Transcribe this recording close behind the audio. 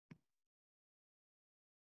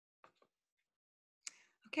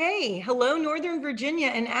Okay, hello, Northern Virginia.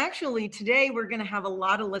 And actually, today we're going to have a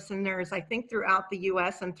lot of listeners, I think, throughout the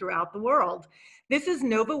US and throughout the world. This is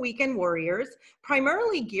NoVA Weekend Warriors,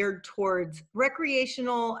 primarily geared towards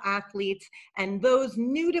recreational athletes and those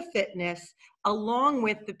new to fitness, along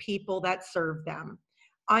with the people that serve them.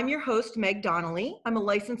 I'm your host, Meg Donnelly. I'm a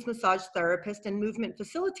licensed massage therapist and movement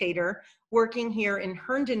facilitator working here in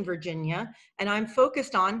Herndon, Virginia, and I'm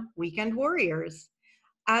focused on Weekend Warriors.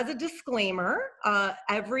 As a disclaimer,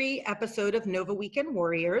 every episode of NoVA Weekend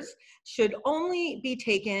Warriors should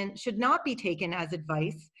not be taken as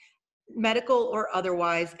advice, medical or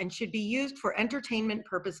otherwise, and should be used for entertainment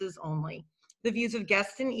purposes only. The views of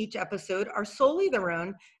guests in each episode are solely their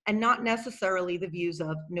own and not necessarily the views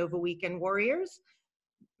of NoVA Weekend Warriors,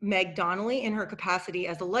 Meg Donnelly in her capacity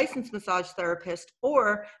as a licensed massage therapist,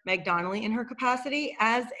 or Meg Donnelly in her capacity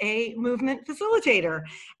as a movement facilitator.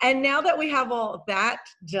 And now that we have all of that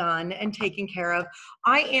done and taken care of,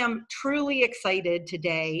 I am truly excited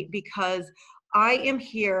today because I am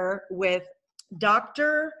here with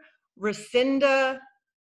Dr. Recinda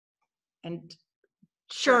and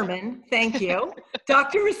Sherman, thank you.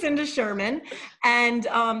 Dr. Recinda Sherman. And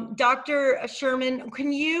Dr. Sherman,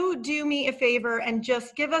 can you do me a favor and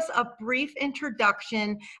just give us a brief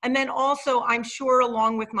introduction? And then also, I'm sure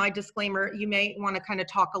along with my disclaimer, you may want to kind of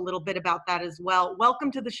talk a little bit about that as well.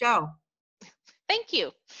 Welcome to the show. Thank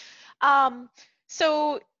you. I'm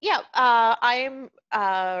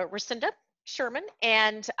Recinda Sherman,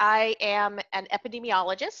 and I am an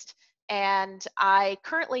epidemiologist. And I'm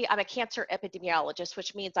a cancer epidemiologist,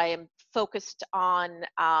 which means I am focused on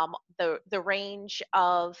the range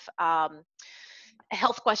of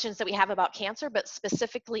health questions that we have about cancer, but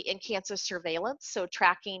specifically in cancer surveillance. So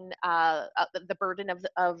tracking the burden of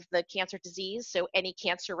the cancer disease. So any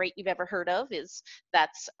cancer rate you've ever heard of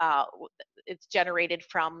it's generated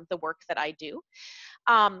from the work that I do.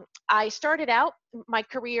 I started out my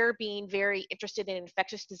career being very interested in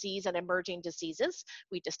infectious disease and emerging diseases.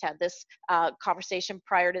 We just had this conversation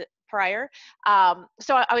prior.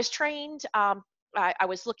 So I was trained. I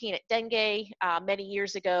was looking at dengue many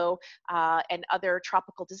years ago and other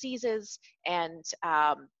tropical diseases, and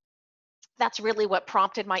that's really what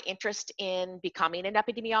prompted my interest in becoming an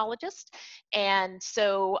epidemiologist. And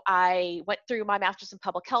so I went through my master's in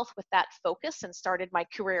public health with that focus and started my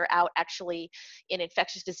career out actually in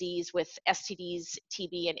infectious disease with STDs,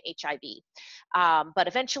 TB, and HIV. But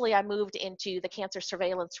eventually I moved into the cancer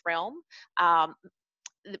surveillance realm.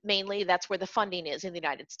 Mainly that's where the funding is in the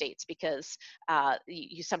United States, because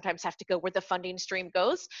you sometimes have to go where the funding stream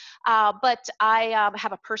goes. But I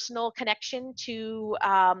have a personal connection to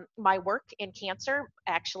my work in cancer.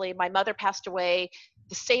 Actually, my mother passed away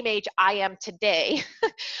the same age I am today.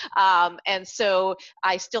 And so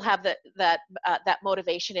I still have that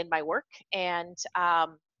motivation in my work. And I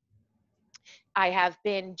have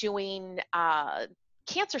been doing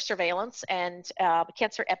cancer surveillance and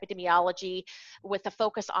cancer epidemiology with a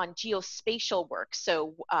focus on geospatial work.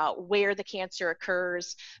 So where the cancer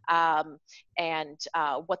occurs and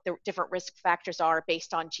what the different risk factors are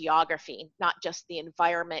based on geography, not just the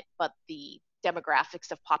environment, but the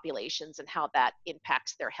demographics of populations and how that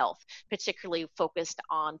impacts their health, particularly focused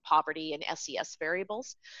on poverty and SES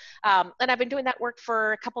variables. And I've been doing that work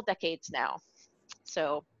for a couple decades now.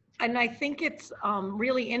 And I think it's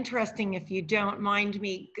really interesting, if you don't mind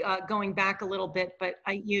me going back a little bit, but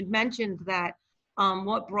you'd mentioned that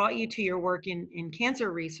what brought you to your work in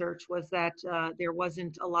cancer research was that there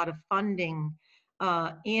wasn't a lot of funding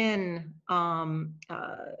in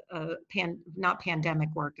not pandemic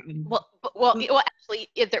work. Actually,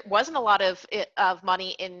 there wasn't a lot of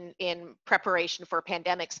money in preparation for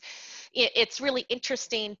pandemics. It's really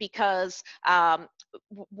interesting because the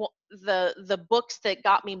books that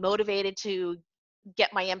got me motivated to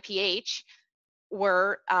get my MPH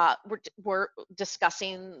were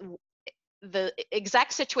discussing the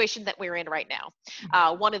exact situation that we're in right now.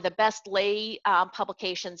 One of the best lay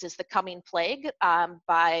publications is The Coming Plague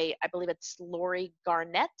by, I believe it's Laurie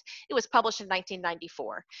Garnett. It was published in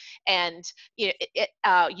 1994. And you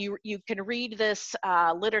can read this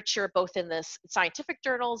literature both in the scientific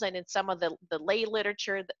journals and in some of the lay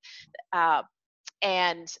literature.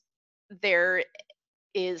 And there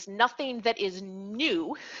is nothing that is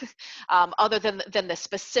new other than the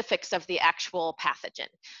specifics of the actual pathogen.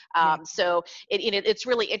 So it's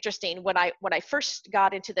really interesting. When I first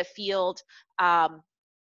got into the field,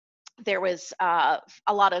 there was a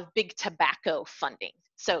lot of big tobacco funding.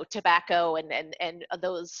 So tobacco and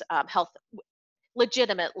those health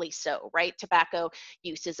legitimately so, right? Tobacco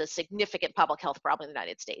use is a significant public health problem in the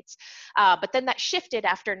United States. But then that shifted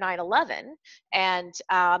after 9/11, and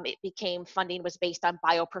it became funding was based on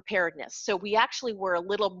biopreparedness. So we actually were a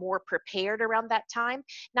little more prepared around that time,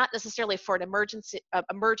 not necessarily for an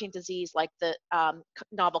emerging disease like the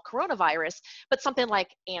novel coronavirus, but something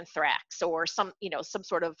like anthrax or some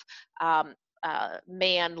sort of um,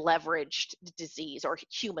 man leveraged disease or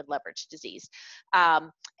human leveraged disease.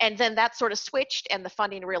 And then that sort of switched, and the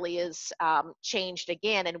funding really is changed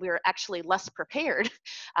again, and we're actually less prepared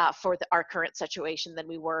for our current situation than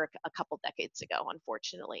we were a couple decades ago,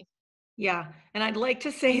 unfortunately. Yeah, and I'd like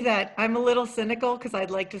to say that I'm a little cynical because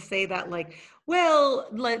I'd like to say that, like, well,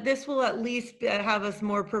 this will at least have us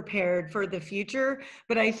more prepared for the future.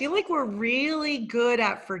 But I feel like we're really good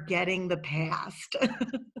at forgetting the past.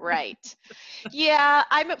 Right. Yeah,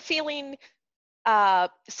 I'm feeling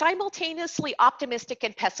simultaneously optimistic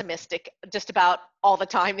and pessimistic just about all the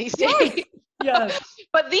time these Yes, days. yes,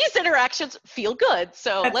 But these interactions feel good,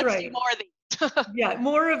 so that's let's do right. more of these. Yeah,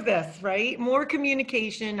 more of this, right? More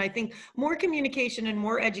communication. I think more communication and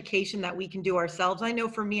more education that we can do ourselves. I know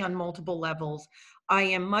for me on multiple levels, I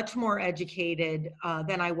am much more educated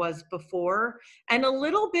than I was before. And a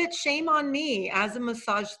little bit shame on me as a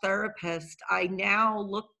massage therapist. I now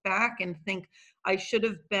look back and think I should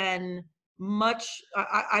have been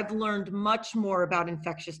I've learned much more about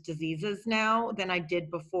infectious diseases now than I did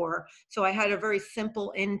before. So I had a very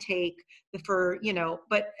simple intake for,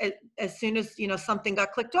 but as soon as, something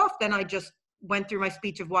got clicked off, then I just went through my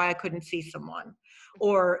speech of why I couldn't see someone,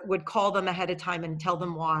 or would call them ahead of time and tell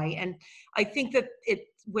them why. And I think that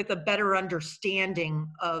with a better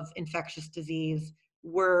understanding of infectious disease,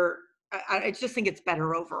 I just think it's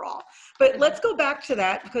better overall. But Mhm. let's go back to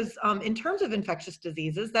that because in terms of infectious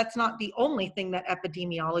diseases, that's not the only thing that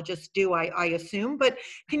epidemiologists do, I assume. But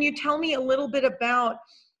can you tell me a little bit about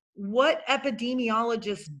what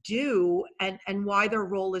epidemiologists do and why their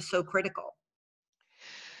role is so critical?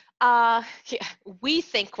 Yeah, we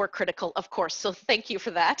think we're critical, of course. So thank you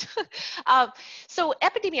for that. um, so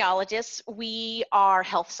epidemiologists, we are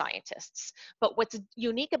health scientists. But what's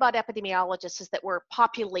unique about epidemiologists is that we're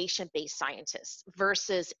population-based scientists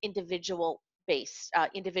versus individual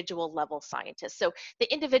level scientists. So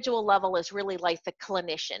the individual level is really like the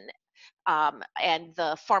clinician and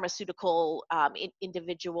the pharmaceutical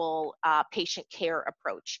individual patient care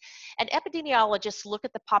approach. And epidemiologists look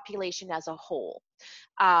at the population as a whole.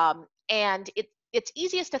 And it's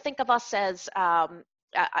easiest to think of us as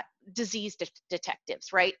disease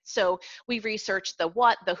detectives, right? So we research the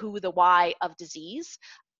what, the who, the why of disease.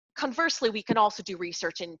 Conversely, we can also do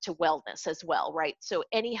research into wellness as well, right? So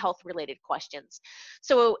any health related questions.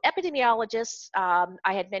 So epidemiologists,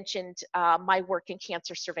 I had mentioned my work in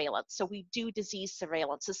cancer surveillance. So we do disease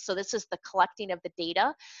surveillance. So this is the collecting of the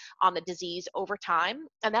data on the disease over time.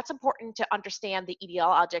 And that's important to understand the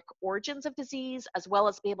etiologic origins of disease, as well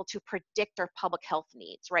as be able to predict our public health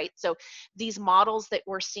needs, right? So these models that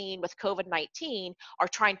we're seeing with COVID-19 are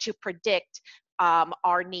trying to predict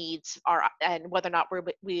our needs and whether or not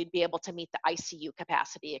we'd be able to meet the ICU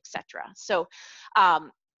capacity, et cetera.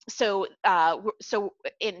 Um, so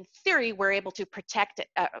in theory, we're able to predict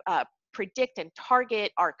and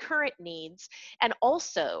target our current needs, and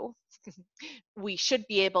also we should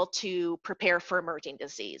be able to prepare for emerging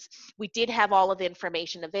disease. We did have all of the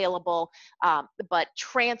information available, but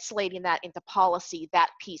translating that into policy, that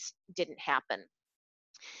piece didn't happen.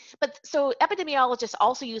 But so epidemiologists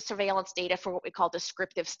also use surveillance data for what we call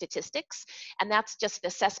descriptive statistics, and that's just an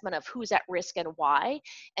assessment of who's at risk and why.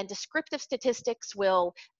 And descriptive statistics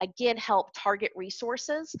will again help target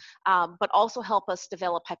resources, but also help us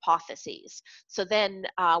develop hypotheses. So then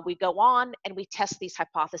we go on and we test these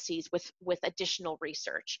hypotheses with additional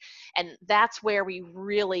research, and that's where we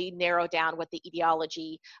really narrow down what the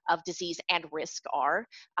etiology of disease and risk are.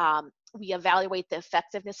 We evaluate the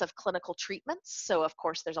effectiveness of clinical treatments. So, of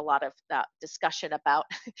course, there's a lot of discussion about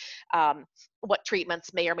what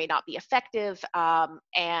treatments may or may not be effective.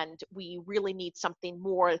 And we really need something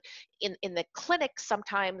more in the clinic.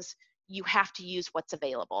 Sometimes you have to use what's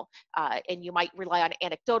available. And you might rely on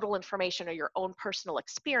anecdotal information or your own personal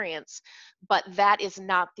experience, but that is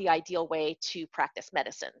not the ideal way to practice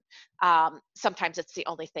medicine. Sometimes it's the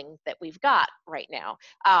only thing that we've got right now.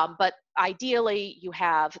 But ideally, you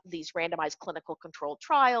have these randomized clinical controlled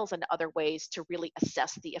trials and other ways to really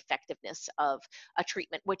assess the effectiveness of a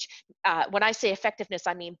treatment, which when I say effectiveness,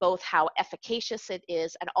 I mean both how efficacious it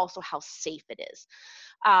is and also how safe it is.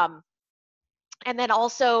 And then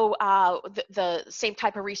also the same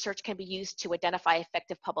type of research can be used to identify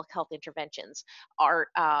effective public health interventions.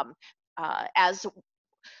 As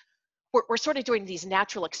we're sort of doing these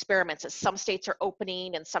natural experiments as some states are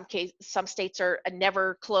opening and some states are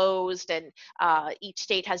never closed, and each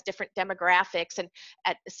state has different demographics, and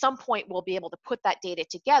at some point we'll be able to put that data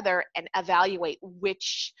together and evaluate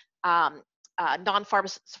which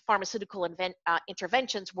non-pharmaceutical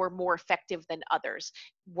interventions were more effective than others.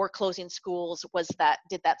 Were closing schools,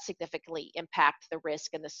 did that significantly impact the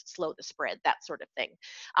risk and slow the spread, that sort of thing.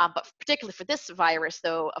 But particularly for this virus,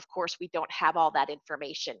 though, of course, we don't have all that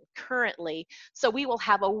information currently. So we will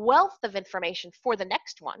have a wealth of information for the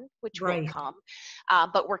next one, which will Right. come.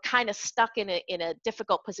 But we're kind of stuck in a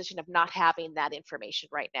difficult position of not having that information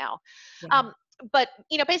right now. Yeah. But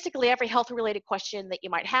basically every health-related question that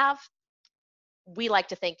you might have, we like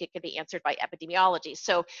to think it can be answered by epidemiology.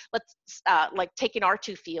 So let's, like taking our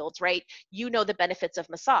two fields, right? You know the benefits of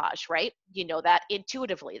massage, right? You know that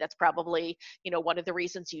intuitively. That's probably, one of the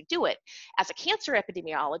reasons you do it. As a cancer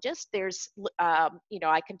epidemiologist, there's, I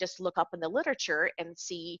can just look up in the literature and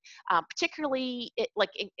see, particularly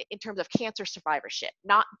in terms of cancer survivorship,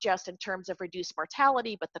 not just in terms of reduced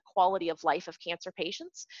mortality, but the quality of life of cancer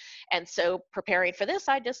patients. And so preparing for this,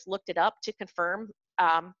 I just looked it up to confirm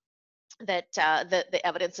that the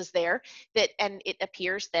evidence is there, and it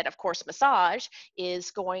appears that, of course, massage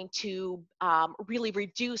is going to really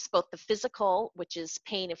reduce both the physical, which is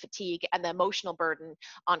pain and fatigue, and the emotional burden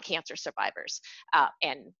on cancer survivors.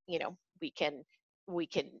 And we can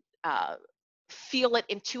feel it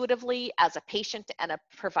intuitively as a patient and a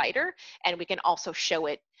provider, and we can also show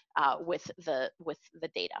it with the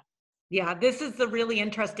data. Yeah, this is the really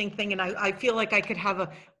interesting thing. And I feel like I could have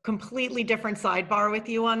a completely different sidebar with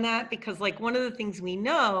you on that, because like one of the things we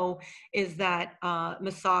know is that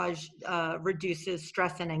massage reduces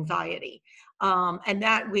stress and anxiety. And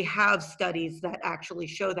that we have studies that actually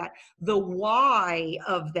show that. The why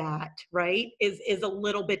of that, right, is a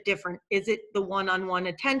little bit different. Is it the one-on-one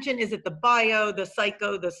attention? Is it the bio, the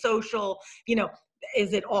psycho, the social,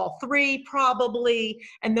 is it all three? Probably.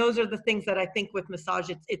 And those are the things that I think with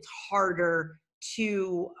massage, it's harder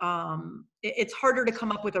to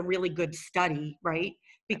come up with a really good study, right?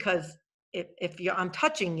 Because if I'm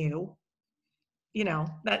touching you,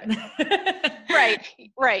 that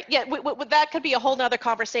Right. Yeah, that could be a whole nother yeah,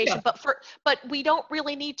 conversation. But we don't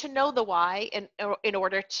really need to know the why in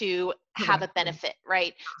order to have a correct, benefit,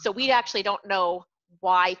 right? So we actually don't know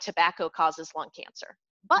why tobacco causes lung cancer.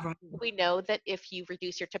 But right. we know that if you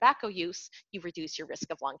reduce your tobacco use, you reduce your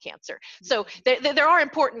risk of lung cancer. So there are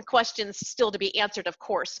important questions still to be answered, of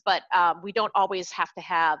course, but we don't always have to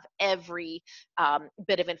have every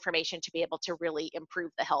bit of information to be able to really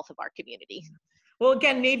improve the health of our community. Well,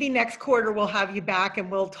 again, maybe next quarter we'll have you back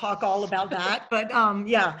and we'll talk all about that. But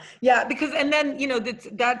yeah, because and then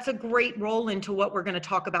that's a great roll into what we're going to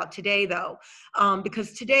talk about today, though,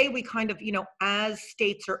 because today we kind of as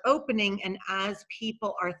states are opening and as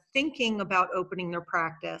people are thinking about opening their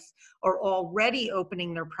practice or already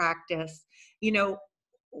opening their practice,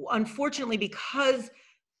 unfortunately, because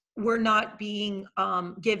we're not being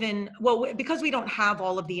given, well, because we don't have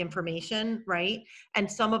all of the information, right?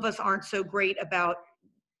 And some of us aren't so great about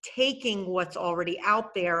taking what's already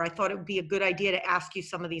out there. I thought it would be a good idea to ask you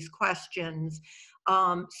some of these questions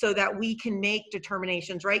so that we can make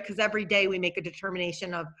determinations, right? Because every day we make a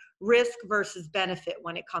determination of risk versus benefit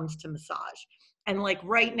when it comes to massage. And like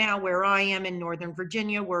right now where I am in Northern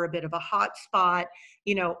Virginia, we're a bit of a hot spot.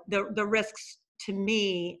 The risks to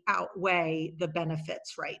me outweigh the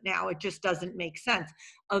benefits right now. It just doesn't make sense.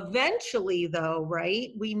 Eventually, though, right,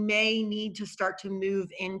 we may need to start to move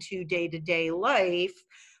into day-to-day life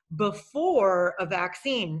before a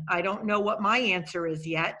vaccine. I don't know what my answer is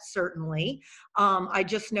yet, certainly. I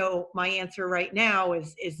just know my answer right now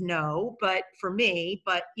is no, but for me,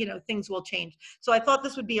 but things will change. So I thought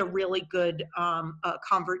this would be a really good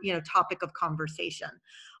topic of conversation.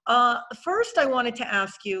 First, I wanted to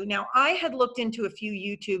ask you, now I had looked into a few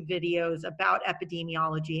YouTube videos about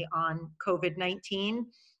epidemiology on COVID-19,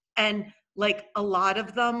 and like a lot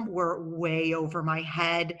of them were way over my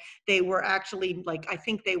head. They were actually I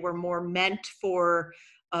think they were more meant for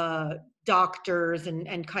doctors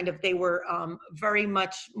and kind of, they were very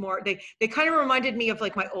much more, they kind of reminded me of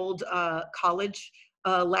like my old college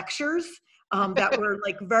lectures that were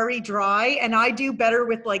like very dry, and I do better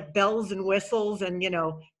with like bells and whistles and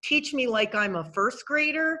teach me like I'm a first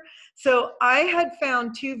grader. So I had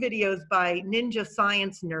found two videos by Ninja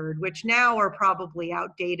Science Nerd, which now are probably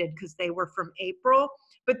outdated because they were from April,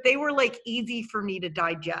 but they were like easy for me to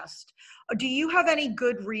digest. Do you have any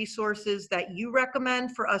good resources that you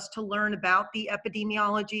recommend for us to learn about the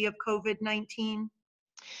epidemiology of COVID-19?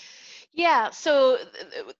 Yeah, so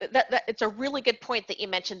that it's a really good point that you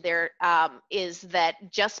mentioned there. Is that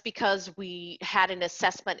just because we had an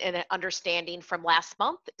assessment and an understanding from last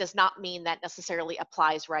month does not mean that necessarily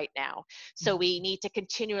applies right now. So we need to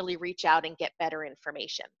continually reach out and get better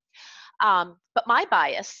information. But my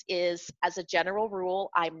bias is, as a general rule,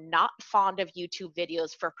 I'm not fond of YouTube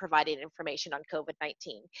videos for providing information on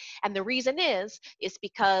COVID-19. And the reason is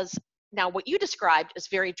because now what you described is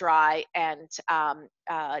very dry and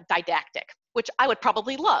didactic, which I would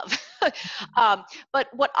probably love. um, but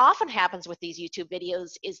what often happens with these YouTube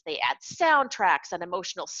videos is they add soundtracks and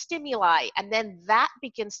emotional stimuli, and then that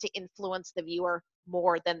begins to influence the viewer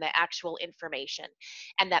more than the actual information.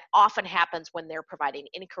 And that often happens when they're providing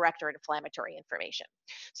incorrect or inflammatory information.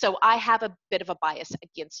 So I have a bit of a bias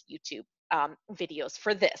against YouTube videos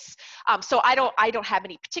for this. So I don't have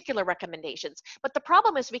any particular recommendations. But the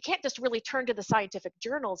problem is we can't just really turn to the scientific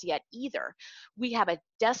journals yet either. We have a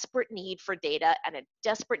desperate need for data and a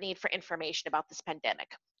desperate need for information about this pandemic.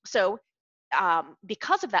 So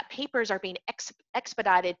because of that, papers are being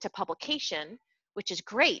expedited to publication, which is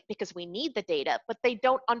great because we need the data, but they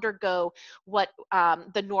don't undergo what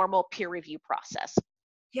the normal peer review process.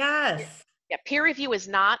 Yes. Yeah, peer review is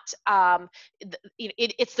not,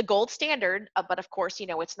 it's the gold standard, but of course,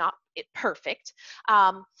 it's not perfect.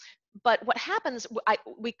 But what happens,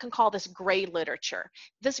 we can call this gray literature.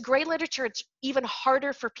 This gray literature, it's even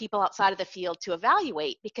harder for people outside of the field to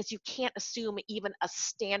evaluate because you can't assume even a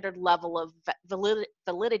standard level of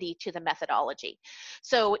validity to the methodology.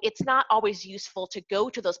 So it's not always useful to go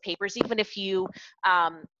to those papers, even if you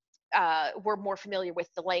were more familiar with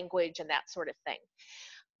the language and that sort of thing.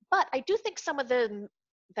 But I do think some of the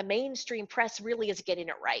mainstream press really is getting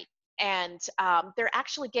it right, and they're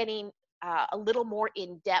actually getting a little more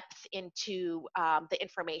in depth into the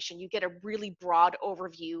information. You get a really broad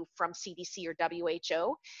overview from CDC or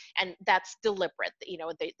WHO, and that's deliberate.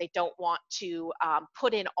 They don't want to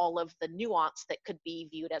put in all of the nuance that could be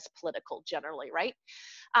viewed as political generally, right?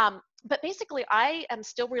 But basically, I am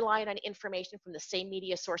still relying on information from the same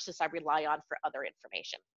media sources I rely on for other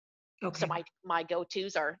information. So Okay. my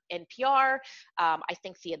go-tos are NPR. I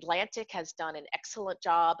think The Atlantic has done an excellent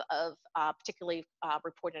job of particularly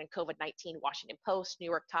reporting on COVID-19, Washington Post, New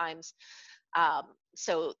York Times.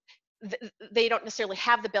 So they don't necessarily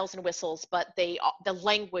have the bells and whistles, but the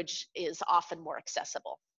language is often more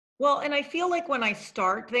accessible. Well, and I feel like when I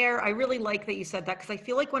start there, I really like that you said that because I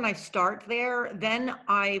feel like when I start there, then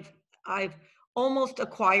I've almost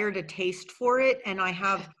acquired a taste for it and I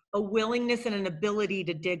have a willingness and an ability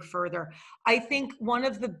to dig further. I think one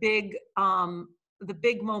of the big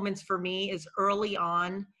moments for me is early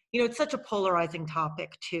on. It's such a polarizing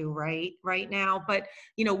topic too, right? Right now, but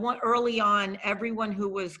one early on, everyone who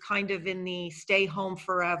was kind of in the stay home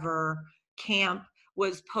forever camp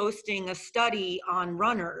was posting a study on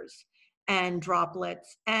runners and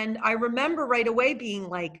droplets. And I remember right away being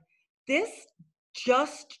like, this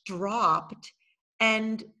just dropped.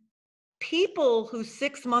 And people who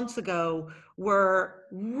 6 months ago were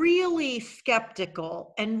really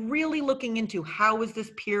skeptical and really looking into how is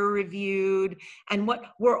this peer reviewed and what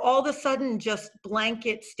were all of a sudden just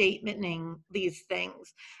blanket statementing these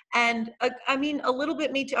things. And I mean, a little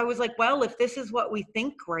bit me too. I was like, well, if this is what we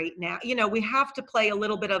think right now, we have to play a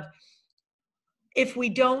little bit of, if we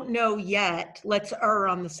don't know yet, let's err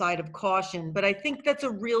on the side of caution. But I think that's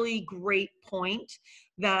a really great point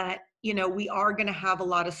that, we are going to have a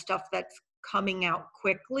lot of stuff that's coming out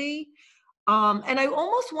quickly. And I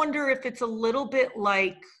almost wonder if it's a little bit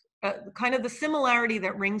like kind of the similarity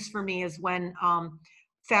that rings for me is when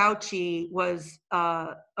Fauci was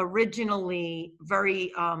originally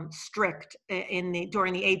very strict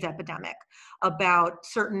during the AIDS epidemic about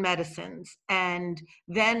certain medicines, and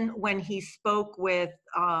then when he spoke with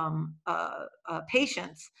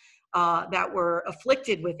patients that were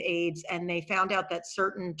afflicted with AIDS, and they found out that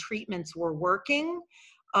certain treatments were working,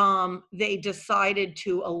 they decided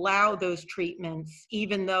to allow those treatments,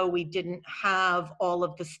 even though we didn't have all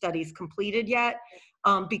of the studies completed yet,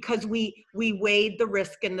 because we weighed the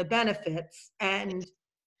risk and the benefits and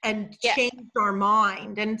Yeah, changed our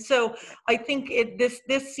mind. And so I think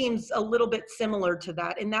this seems a little bit similar to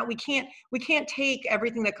that, in that we can't take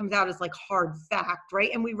everything that comes out as like hard fact, right?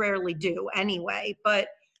 And we rarely do anyway. But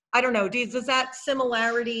I don't know. Does that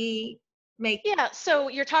similarity make? yeah. So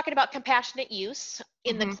you're talking about compassionate use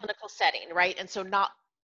in the Mhm. clinical setting, right? And so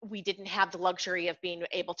we didn't have the luxury of being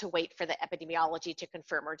able to wait for the epidemiology to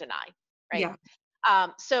confirm or deny, right? Yeah.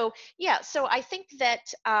 So yeah, so I think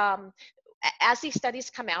that as these studies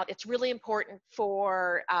come out, it's really important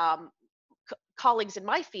for colleagues in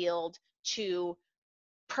my field to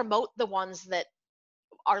promote the ones that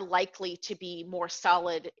are likely to be more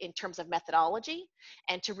solid in terms of methodology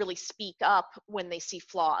and to really speak up when they see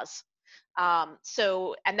flaws. And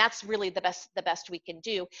that's really the best we can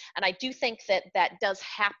do. And I do think that that does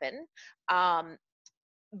happen. Um,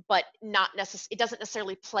 but not necessarily, it doesn't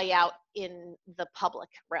necessarily play out in the public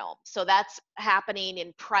realm. So that's happening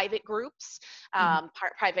in private groups,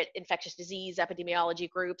 private infectious disease epidemiology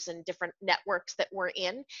groups and different networks that we're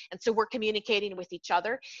in. And so we're communicating with each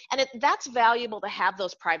other. And that's valuable to have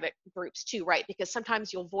those private groups too, right? Because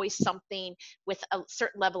sometimes you'll voice something with a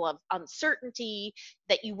certain level of uncertainty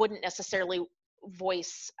that you wouldn't necessarily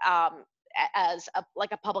voice as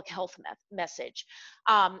like a public health message.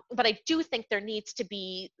 But I do think there needs to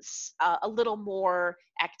be a little more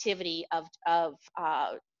activity of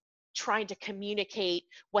trying to communicate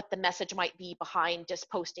what the message might be behind just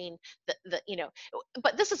posting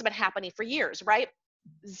but this has been happening for years, right?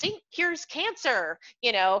 Zinc cures cancer,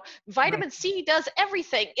 Right. vitamin C does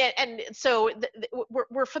everything. And so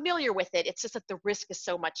we're familiar with it. It's just that the risk is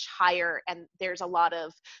so much higher, and there's a lot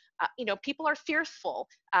of, people are fearful.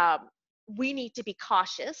 We need to be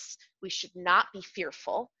cautious. We should not be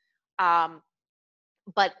fearful.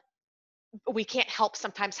 But we can't help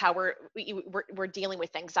sometimes how we're dealing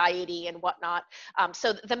with anxiety and whatnot.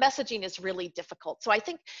 So the messaging is really difficult. So I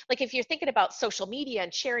think, like, if you're thinking about social media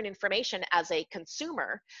and sharing information as a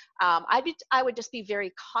consumer, I would just be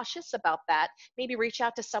very cautious about that. Maybe reach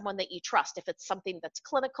out to someone that you trust. If it's something that's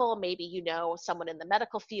clinical, maybe someone in the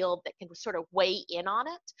medical field that can sort of weigh in on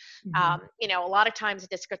it. Mhm. A lot of times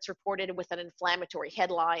it just gets reported with an inflammatory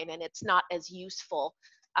headline, and it's not as useful.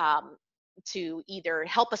 To either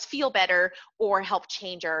help us feel better or help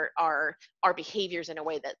change our behaviors in a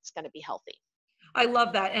way that's going to be healthy. I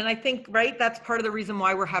love that. And I think, right, that's part of the reason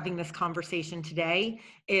why we're having this conversation today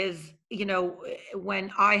is, when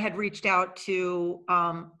I had reached out to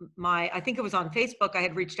I think it was on Facebook, I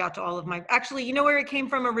had reached out to all of actually, you know where it came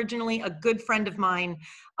from originally? A good friend of mine,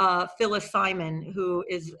 Phyllis Simon, who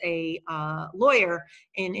is a lawyer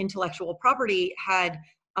in intellectual property,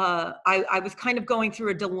 I was kind of going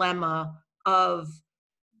through a dilemma of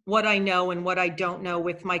what I know and what I don't know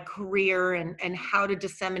with my career and how to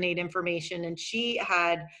disseminate information. And she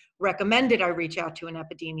had recommended I reach out to an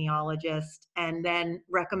epidemiologist and then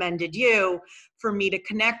recommended you for me to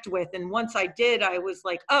connect with. And once I did, I was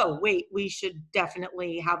like, oh, wait, we should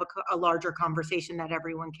definitely have a larger conversation that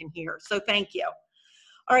everyone can hear. So thank you.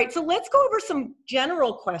 All right, so let's go over some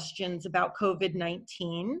general questions about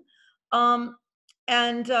COVID-19.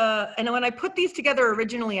 And when I put these together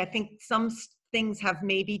originally, I think some things have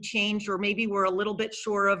maybe changed, or maybe we're a little bit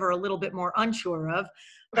sure of or a little bit more unsure of.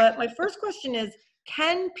 But my first question is,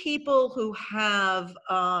 can people who have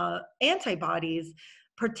antibodies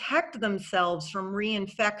protect themselves from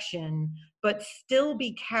reinfection, but still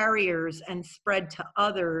be carriers and spread to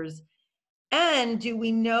others? And do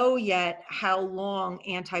we know yet how long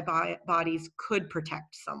antibodies could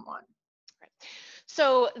protect someone? Right.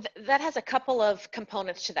 So that has a couple of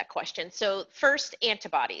components to that question. So first,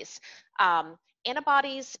 antibodies.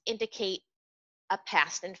 Antibodies indicate a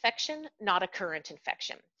past infection, not a current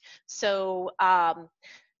infection. So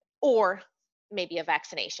or maybe a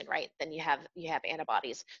vaccination, right? Then you have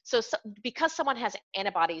antibodies. So because someone has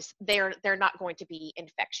antibodies, they're not going to be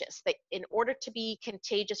infectious. In order to be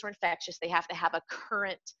contagious or infectious, they have to have a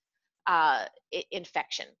current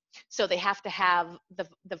infection. So they have to have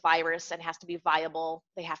the virus, and has to be viable.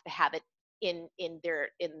 They have to have it in their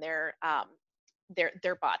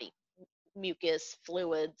body, mucus,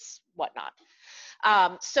 fluids, whatnot.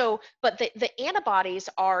 But the antibodies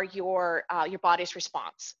are your body's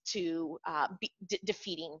response to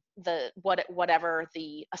defeating whatever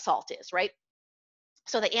the assault is, right?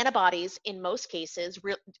 So the antibodies, in most cases,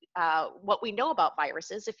 what we know about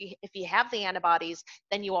viruses, if you have the antibodies,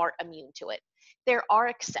 then you are immune to it. There are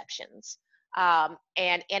exceptions, and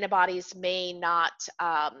antibodies may not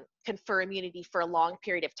confer immunity for a long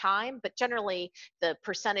period of time, but generally the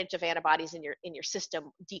percentage of antibodies in your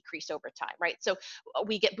system decrease over time, right? So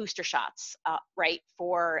we get booster shots, right,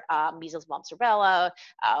 for measles, mumps, rubella.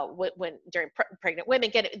 When during pregnant women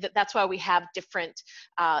get it, that's why we have different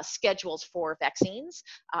schedules for vaccines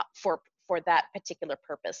for that particular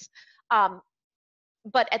purpose.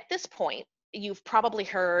 But at this point, you've probably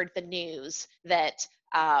heard the news that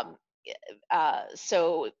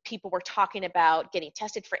so people were talking about getting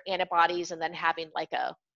tested for antibodies and then having like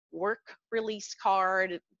a work release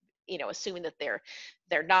card, assuming that they're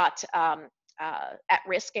not at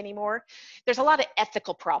risk anymore. There's a lot of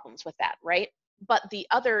ethical problems with that, right? But the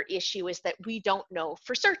other issue is that we don't know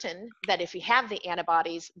for certain that if you have the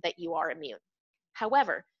antibodies that you are immune.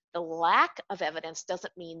 However, the lack of evidence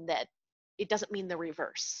doesn't mean that it doesn't mean the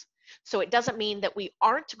reverse. So it doesn't mean that we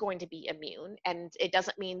aren't going to be immune, and it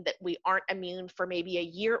doesn't mean that we aren't immune for maybe a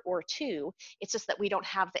year or two. It's just that we don't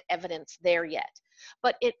have the evidence there yet.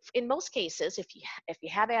 But in most cases, if you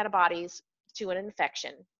have antibodies to an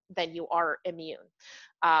infection, then you are immune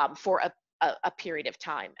for a period of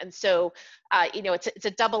time. And so, it's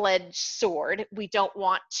a double-edged sword. We don't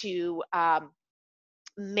want to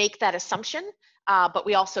make that assumption, but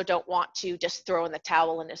we also don't want to just throw in the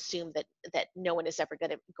towel and assume that no one is ever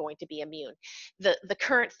going to be immune. The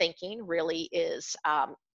current thinking really is,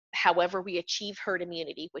 however we achieve herd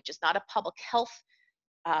immunity, which is not a public health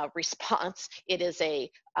response. It is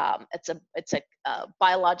it's a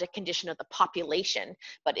biologic condition of the population.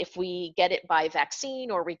 But if we get it by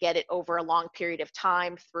vaccine, or we get it over a long period of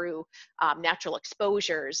time through natural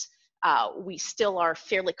exposures, we still are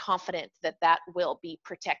fairly confident that that will be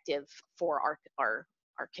protective for our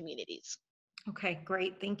communities. Okay,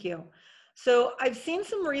 great, thank you. So I've seen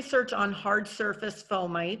some research on hard surface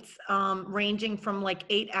fomites, ranging from like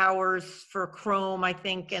 8 hours for chrome, I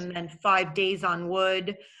think, and then 5 days on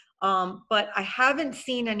wood. But I haven't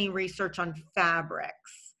seen any research on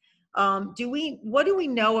fabrics. What do we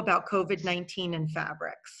know about COVID-19 and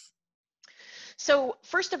fabrics? So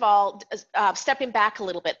first of all, stepping back a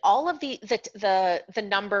little bit, all of the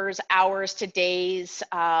numbers, hours to days,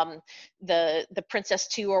 the Princess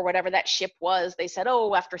 2 or whatever that ship was, they said,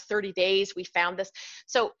 oh, after 30 days we found this.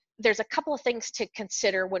 So there's a couple of things to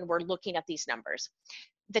consider when we're looking at these numbers.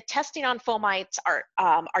 The testing on fomites are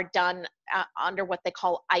done under what they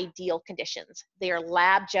call ideal conditions. They are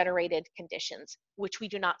lab-generated conditions, which we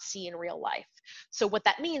do not see in real life. So what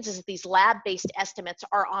that means is that these lab-based estimates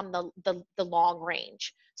are on the long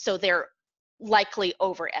range. So they're likely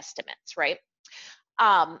overestimates, right?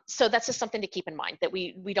 So that's just something to keep in mind, that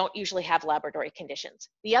we don't usually have laboratory conditions.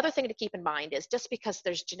 The other thing to keep in mind is just because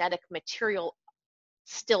there's genetic material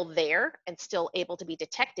still there and still able to be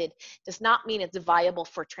detected does not mean it's viable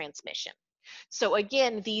for transmission. So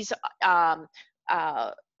again, these are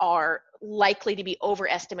likely to be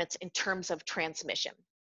overestimates in terms of transmission.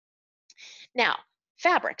 Now,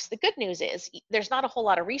 fabrics, the good news is there's not a whole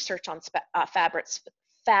lot of research on fabrics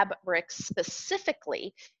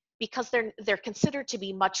specifically, because they're considered to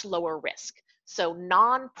be much lower risk. So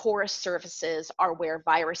non-porous surfaces are where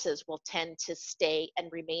viruses will tend to stay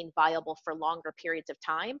and remain viable for longer periods of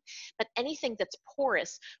time. But anything that's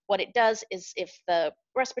porous, what it does is if the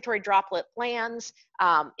respiratory droplet lands,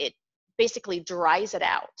 it basically dries it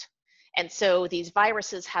out. And so these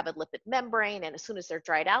viruses have a lipid membrane, and as soon as they're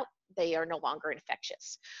dried out, they are no longer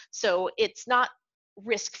infectious. So it's not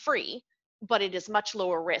risk-free, but it is much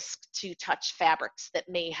lower risk to touch fabrics that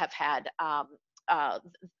may have had a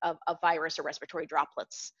virus or respiratory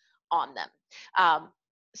droplets on them.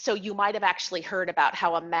 So you might have actually heard about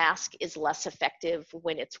how a mask is less effective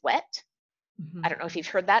when it's wet. I don't know if you've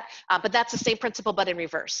heard that, but that's the same principle, but in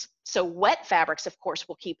reverse. So wet fabrics, of course,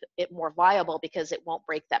 will keep it more viable because it won't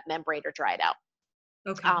break that membrane or dry it out.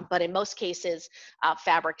 Okay. But in most cases,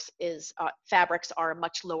 fabrics are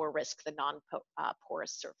much lower risk than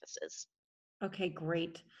non-porous surfaces. Okay,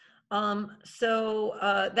 great. That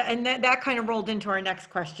kind of rolled into our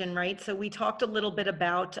next question, right? So we talked a little bit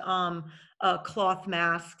about cloth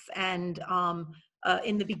masks, and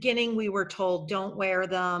in the beginning we were told don't wear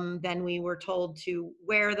them. Then we were told to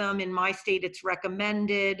wear them. In my state, it's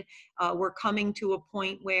recommended. We're coming to a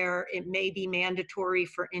point where it may be mandatory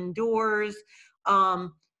for indoors.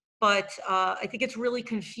 But I think it's really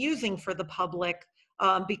confusing for the public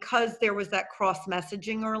because there was that cross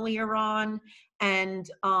messaging earlier on, and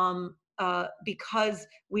because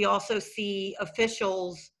we also see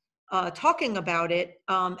officials talking about it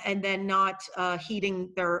and then not heeding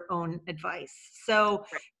their own advice. So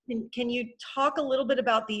can you talk a little bit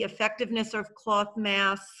about the effectiveness of cloth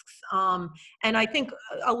masks? And I think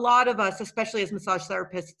a lot of us, especially as massage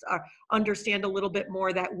therapists, understand a little bit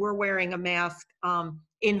more that we're wearing a mask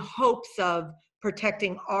in hopes of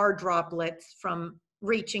protecting our droplets from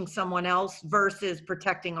reaching someone else versus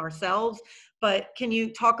protecting ourselves. But can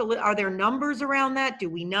you talk a little, are there numbers around that? Do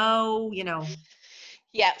we know,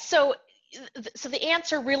 Yeah, so the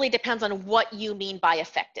answer really depends on what you mean by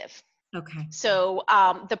effective. Okay. So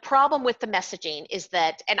the problem with the messaging is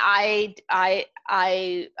that, and I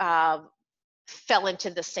fell into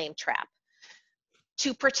the same trap.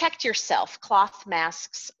 To protect yourself, cloth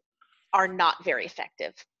masks are not very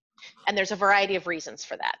effective. And there's a variety of reasons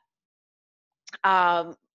for that.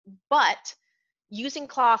 But using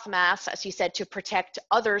cloth masks, as you said, to protect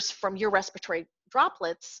others from your respiratory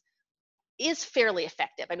droplets is fairly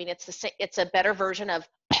effective. I mean, it's a better version of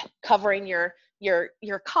covering your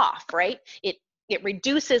cough, right? it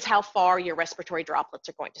reduces how far your respiratory droplets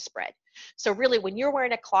are going to spread. So really, when you're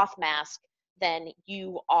wearing a cloth mask, then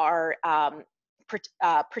you are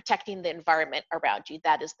protecting the environment around you.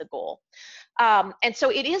 That is the goal. And so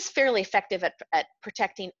it is fairly effective at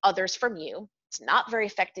protecting others from you. It's not very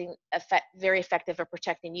effective at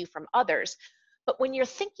protecting you from others. But when you're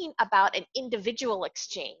thinking about an individual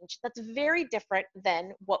exchange, that's very different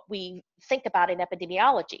than what we think about in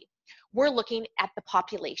epidemiology. We're looking at the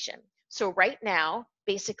population. So right now,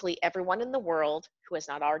 basically everyone in the world who has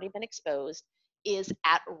not already been exposed is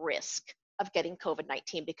at risk of getting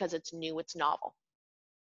COVID-19 because it's new, it's novel.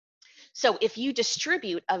 So if you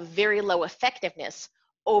distribute a very low effectiveness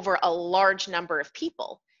over a large number of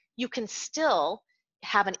people, you can still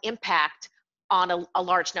have an impact on a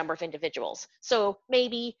large number of individuals. So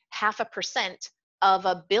maybe 0.5% of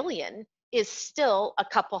a billion is still a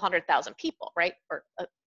couple 100,000 people, right? Or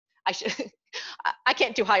I should, I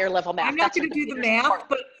can't do higher level math. I'm not That's going what to do the computers math,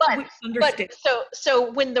 but we but understand. so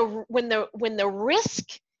when the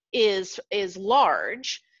risk is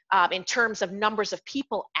large, in terms of numbers of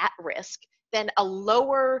people at risk, then a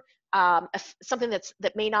lower something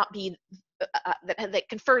that may not be that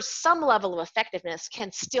confers some level of effectiveness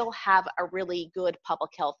can still have a really good public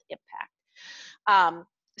health impact.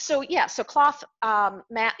 So yeah, so cloth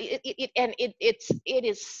it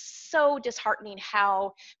is so disheartening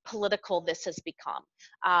how political this has become,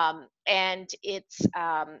 and it's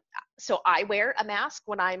so I wear a mask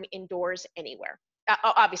when I'm indoors anywhere,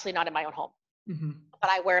 obviously not in my own home. Mm-hmm.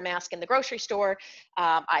 But I wear a mask in the grocery store.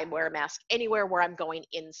 I wear a mask anywhere where I'm going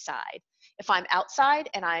inside. If I'm outside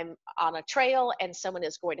and I'm on a trail and someone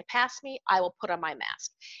is going to pass me, I will put on my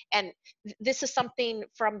mask. And this is something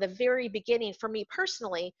from the very beginning for me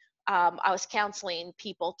personally. I was counseling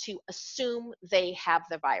people to assume they have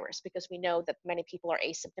the virus because we know that many people are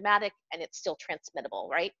asymptomatic and it's still transmittable,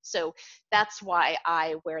 right? So that's why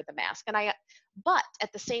I wear the mask. But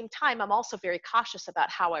at the same time, I'm also very cautious about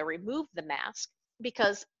how I remove the mask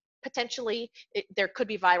because potentially there could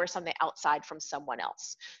be virus on the outside from someone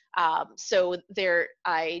else. So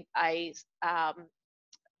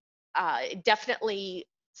definitely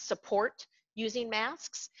support using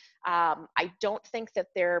masks. I don't think that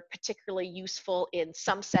they're particularly useful in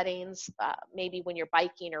some settings, maybe when you're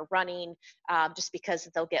biking or running, just because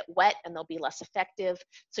they'll get wet and they'll be less effective.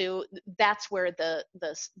 So that's where the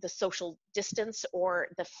social distance or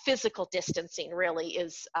the physical distancing really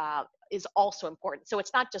is also important. So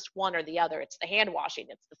it's not just one or the other, it's the hand washing,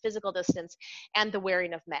 it's the physical distance and the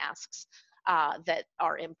wearing of masks that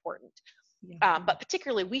are important. Yeah. But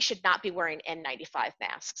particularly, we should not be wearing N95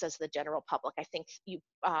 masks as the general public. I think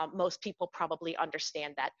most people probably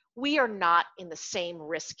understand that. We are not in the same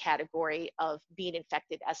risk category of being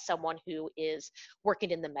infected as someone who is working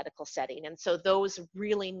in the medical setting. And so those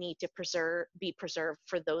really need to be preserved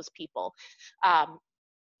for those people.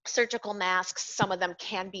 Surgical masks, some of them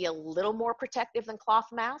can be a little more protective than cloth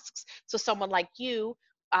masks. So someone like you,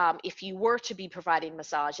 if you were to be providing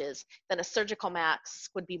massages, then a surgical mask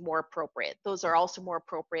would be more appropriate. Those are also more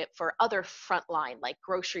appropriate for other frontline, like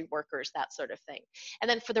grocery workers, that sort of thing. And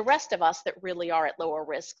then for the rest of us that really are at lower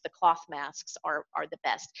risk, the cloth masks are the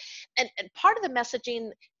best. And part of the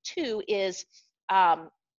messaging too is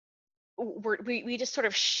we just sort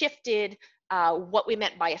of shifted what we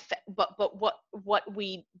meant by but what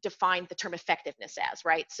we defined the term effectiveness as,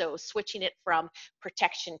 right? So switching it from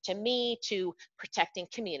protection to me to protecting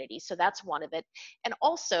community. So that's one of it. And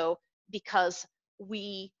also because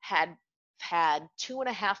we had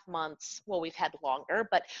 2.5 months, well, we've had longer,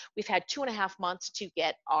 but we've had 2.5 months to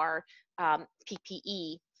get our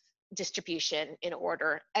PPE distribution in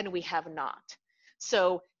order, and we have not.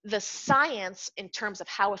 So the science in terms of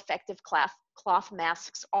how effective cloth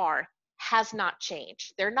masks are has not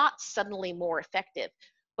changed. They're not suddenly more effective,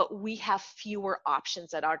 but we have fewer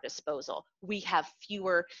options at our disposal. We have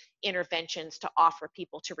fewer interventions to offer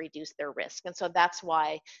people to reduce their risk. And so that's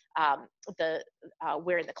why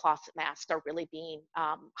wearing the cloth masks are really being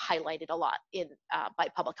highlighted a lot by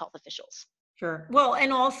public health officials. Sure. Well,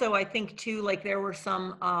 and also I think too, like there were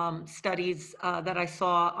some studies that I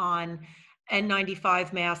saw on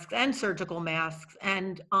N95 masks and surgical masks.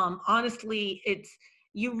 And honestly,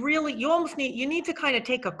 you need to kind of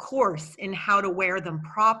take a course in how to wear them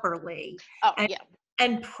properly. Oh, and, yeah.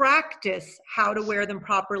 and practice how to wear them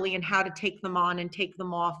properly and how to take them on and take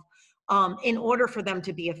them off in order for them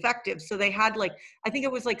to be effective. So they had I think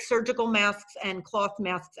it was like surgical masks and cloth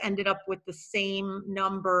masks ended up with the same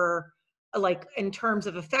number, like in terms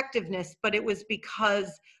of effectiveness, but it was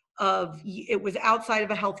because it was outside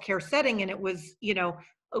of a healthcare setting and it was,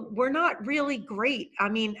 we're not really great, I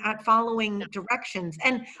mean, at following No, directions.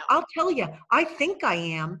 And no, I'll tell you, I think I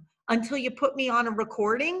am until you put me on a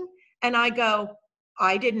recording and I go,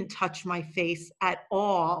 I didn't touch my face at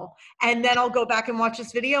all. And then I'll go back and watch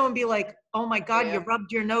this video and be like, oh my God, you yeah,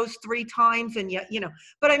 rubbed your nose 3 times and you know,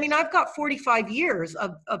 but I mean, I've got 45 years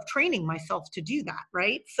of training myself to do that,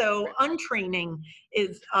 right? So right. untraining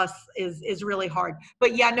is really hard.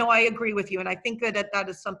 But yeah, no, I agree with you. And I think that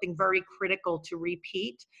is something very critical to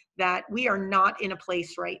repeat, that we are not in a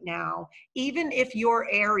place right now, even if your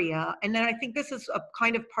area, and then I think this is a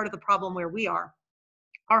kind of part of the problem where we are,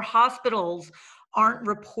 our hospitals aren't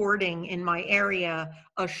reporting in my area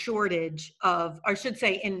a shortage of, I should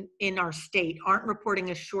say in our state, aren't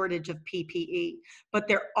reporting a shortage of PPE, but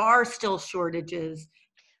there are still shortages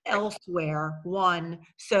Right. elsewhere. One,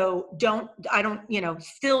 so I don't, you know,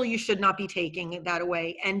 still you should not be taking that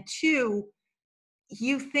away. And two,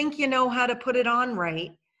 you think you know how to put it on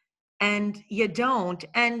right and you don't.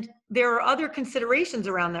 And there are other considerations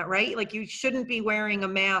around that, right? Like you shouldn't be wearing a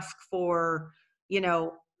mask for, you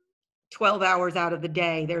know, 12 hours out of the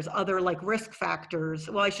day. There's other like risk factors.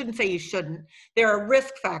 Well, I shouldn't say you shouldn't. There are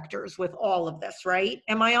risk factors with all of this, right?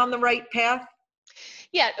 Am I on the right path?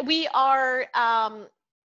 Yeah, we are.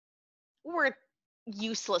 We're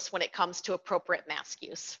useless when it comes to appropriate mask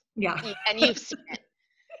use, Yeah. and you've seen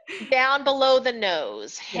it. Down below the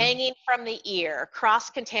nose, Yeah. hanging from the ear, cross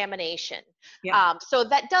contamination. Yeah. So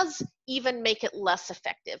that does even make it less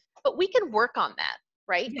effective. But we can work on that,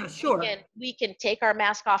 right? Yeah, We sure. can we can take our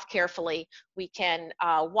mask off carefully. We can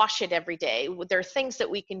wash it every day. There are things that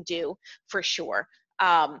we can do for sure.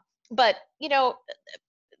 But you know,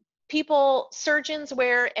 surgeons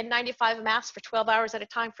wear N95 masks for 12 hours at a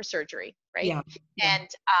time for surgery, right? Yeah. Yeah. And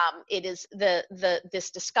it is this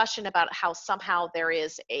discussion about how somehow there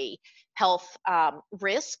is a health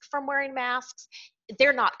risk from wearing masks.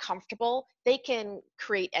 They're not comfortable. They can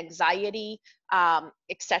create anxiety,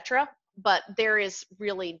 etc. But there is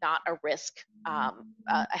really not a risk,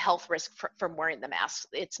 a health risk from wearing the masks.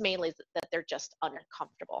 It's mainly that they're just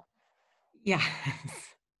uncomfortable. Yeah.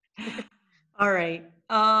 All right.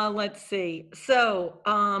 Let's see. So,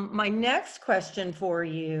 my next question for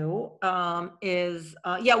you is,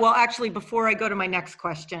 yeah, well, actually, before I go to my next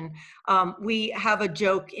question, we have a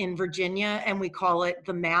joke in Virginia and we call it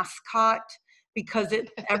the mascot because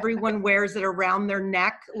everyone wears it around their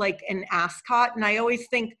neck like an ascot. And I always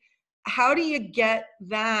think, how do you get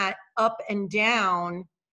that up and down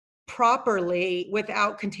properly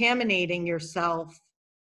without contaminating yourself?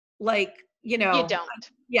 Like, you You know,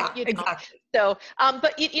 don't. yeah, You don't. exactly. So,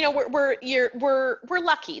 but you know, we're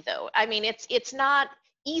lucky though. I mean, it's not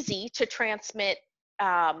easy to transmit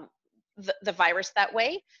the virus that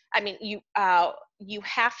way. I mean, you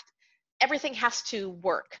have everything has to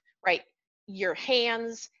work, right? Your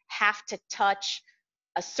hands have to touch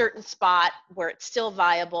a certain spot where it's still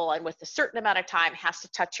viable, and with a certain amount of time has to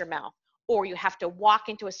touch your mouth, or you have to walk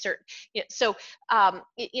into a certain. So,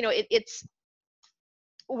 you know, it's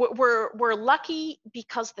we're lucky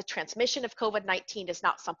because the transmission of COVID-19 is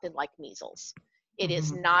not something like measles. It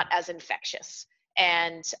is Mhm. not as infectious.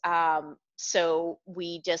 And so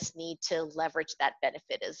we just need to leverage that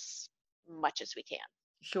benefit as much as we can.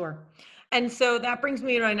 Sure. And so that brings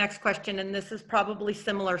me to my next question, and this is probably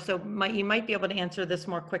similar. So you might be able to answer this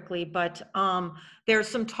more quickly, but there's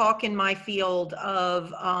some talk in my field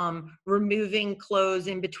of removing clothes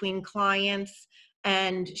in between clients.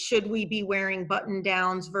 And should we be wearing button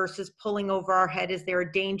downs versus pulling over our head? Is there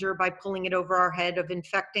a danger by pulling it over our head of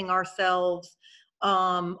infecting ourselves?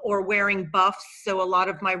 Or wearing buffs? So a lot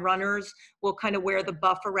of my runners will kind of wear the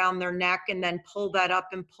buff around their neck and then pull that up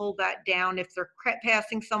and pull that down if they're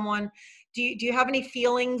passing someone. Do you have any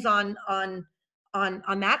feelings on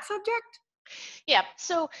that subject? Yeah.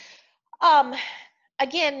 So um,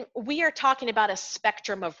 again, we are talking about a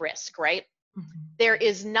spectrum of risk, right? Mhm. There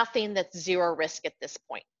is nothing that's zero risk at this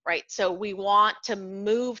point, right? So we want to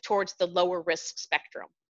move towards the lower risk spectrum.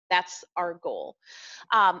 That's our goal.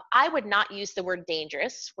 I would not use the word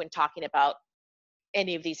dangerous when talking about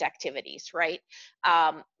any of these activities, right?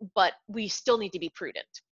 But we still need to be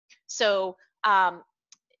prudent. So um,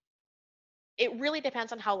 it really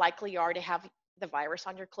depends on how likely you are to have the virus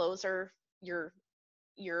on your clothes or your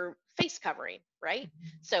your face covering, right?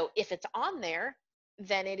 So if it's on there,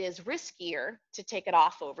 then it is riskier to take it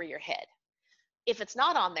off over your head. If it's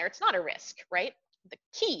not on there, it's not a risk, right? The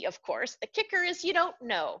key, of course, the kicker is you don't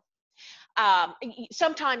know.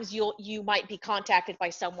 Sometimes you might be contacted by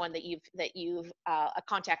someone that you've a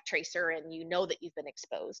contact tracer, and you know that you've been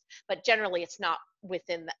exposed, but generally it's not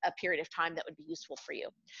within a period of time that would be useful for you.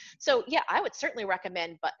 So yeah, I would certainly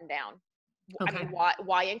recommend button down. I Okay. mean,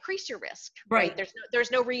 why increase your risk, right? Right.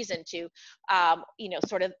 There's no reason to, you know,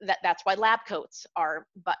 sort of that's why lab coats are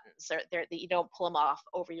buttons. They're that you don't pull them off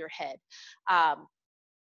over your head. Um,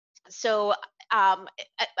 so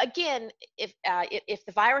again, if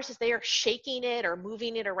the virus is there, shaking it or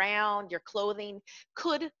moving it around, your clothing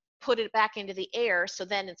could put it back into the air. So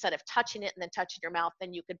then instead of touching it and then touching your mouth,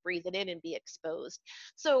 then you could breathe it in and be exposed.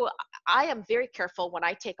 So I am very careful when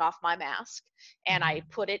I take off my mask and I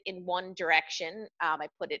put it in one direction. I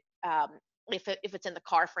put it, if it's in the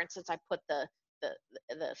car, for instance, I put the,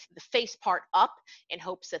 the face part up in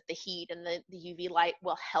hopes that the heat and the UV light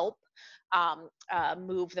will help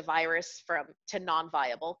move the virus from to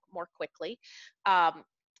non-viable more quickly.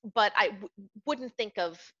 But I wouldn't think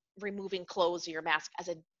of removing clothes or your mask as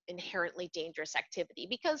an inherently dangerous activity,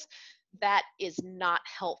 because that is not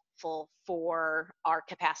helpful for our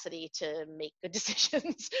capacity to make good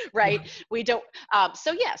decisions, Yeah. right? We don't.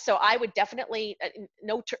 So yeah, so I would definitely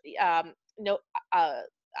no.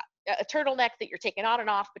 A turtleneck that you're taking on and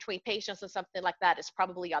off between patients and something like that is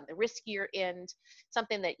probably on the riskier end.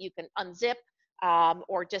 Something that you can unzip,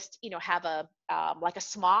 or just, you know, have a like a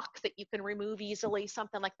smock that you can remove easily.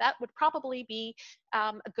 Something like that would probably be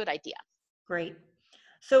a good idea. Great.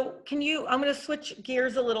 So I'm going to switch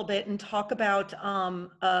gears a little bit and talk about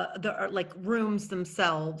like rooms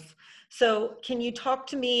themselves. So can you talk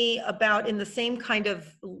to me about, in the same kind of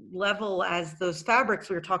level as those fabrics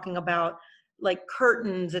we were talking about, like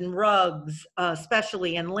curtains and rugs,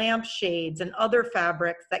 especially, and lampshades and other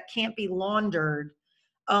fabrics that can't be laundered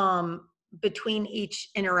um, between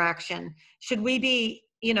each interaction? Should we be,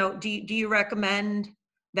 do you recommend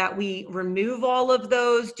that we remove all of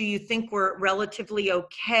those? Do you think we're relatively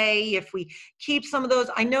okay if we keep some of those?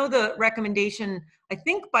 I know the recommendation, I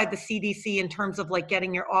think by the CDC, in terms of like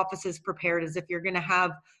getting your offices prepared, is if you're going to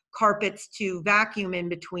have carpets to vacuum in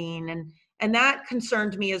between. And that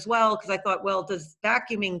concerned me as well, because I thought, well, does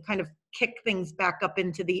vacuuming kind of kick things back up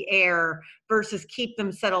into the air versus keep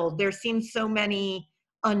them settled? There seems so many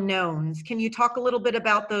unknowns. Can you talk a little bit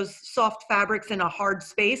about those soft fabrics in a hard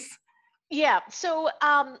space? Yeah. So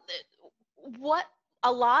what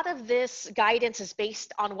a lot of this guidance is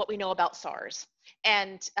based on what we know about SARS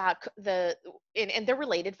and and they're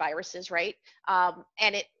related viruses, right?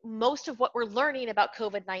 And most of what we're learning about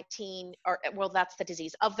COVID-19, or well, that's the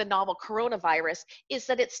disease of the novel coronavirus, is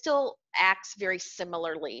that it still acts very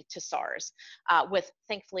similarly to SARS, with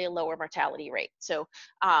thankfully a lower mortality rate. So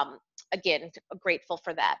again, grateful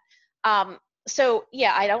for that. So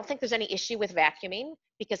yeah, I don't think there's any issue with vacuuming,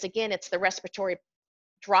 because again, it's the respiratory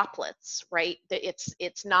droplets, right?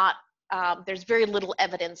 It's not. There's very little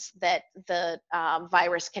evidence that the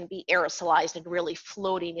virus can be aerosolized and really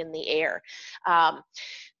floating in the air.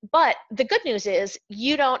 But the good news is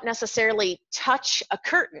you don't necessarily touch a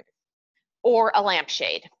curtain or a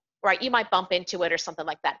lampshade, right? You might bump into it or something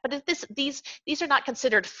like that. But these are not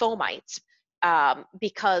considered fomites,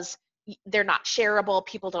 because they're not shareable.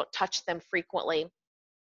 People don't touch them frequently.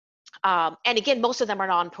 And again, most of them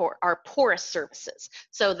are porous surfaces.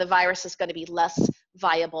 So the virus is going to be less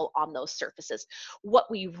viable on those surfaces. What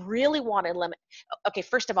we really want to limit, okay,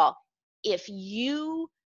 first of all, if you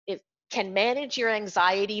can manage your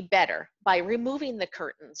anxiety better by removing the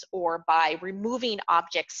curtains or by removing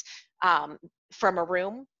objects from a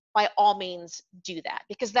room, by all means do that,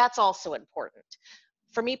 because that's also important.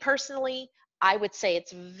 For me personally, I would say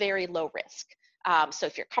it's very low risk. So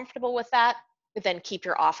if you're comfortable with that, then keep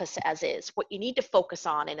your office as is. What you need to focus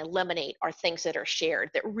on and eliminate are things that are shared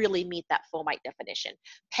that really meet that fomite definition.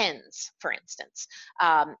 Pens, for instance.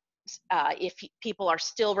 If people are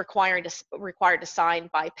still required to sign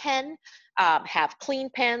by pen, have clean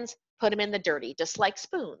pens, put them in the dirty, just like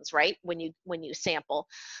spoons, right? When you sample.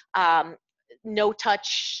 No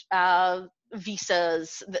touch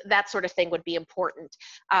visas, that sort of thing would be important.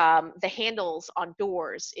 The handles on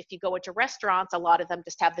doors, if you go into restaurants, a lot of them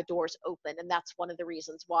just have the doors open, and that's one of the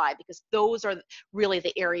reasons why, because those are really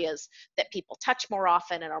the areas that people touch more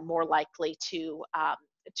often and are more likely to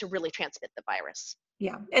really transmit the virus.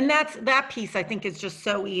 Yeah. And that piece, I think, is just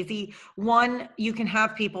so easy. One, you can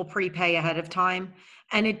have people prepay ahead of time,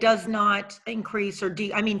 and it does not increase or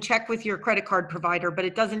check with your credit card provider, but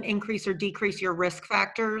it doesn't increase or decrease your risk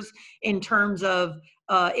factors in terms of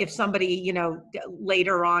if somebody,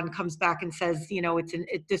 later on comes back and says,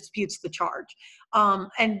 it disputes the charge.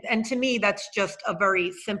 And to me, that's just a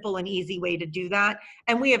very simple and easy way to do that.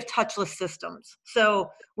 And we have touchless systems.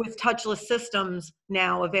 So with touchless systems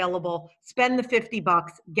now available, spend the $50,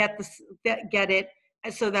 get it,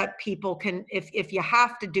 so that people can, if you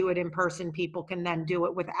have to do it in person, people can then do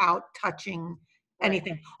it without touching Right.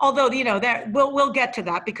 anything. Although, that we'll get to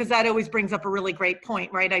that, because that always brings up a really great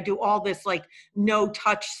point, right? I do all this like no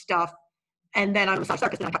touch stuff, and then I'm sorry,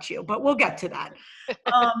 I touch you, but we'll get to that.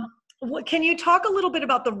 Can you talk a little bit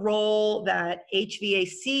about the role that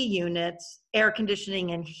HVAC units, air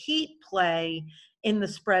conditioning and heat play in the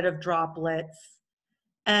spread of droplets?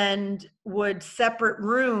 And would separate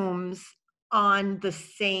rooms on the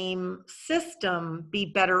same system be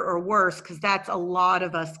better or worse? Because that's a lot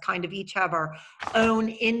of us kind of each have our own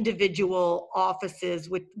individual offices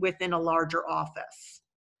within a larger office.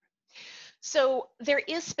 So there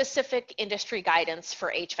is specific industry guidance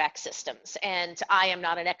for HVAC systems, and I am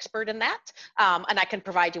not an expert in that, and I can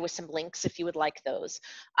provide you with some links if you would like those.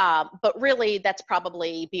 But really, that's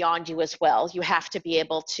probably beyond you as well. You have to be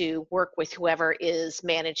able to work with whoever is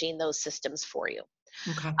managing those systems for you.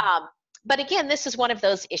 Okay. But again, this is one of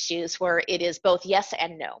those issues where it is both yes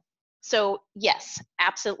and no. So yes,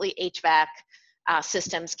 absolutely, HVAC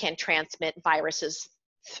systems can transmit viruses,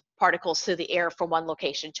 particles through the air from one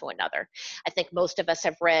location to another. I think most of us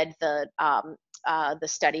have read the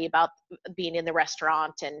study about being in the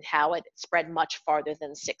restaurant and how it spread much farther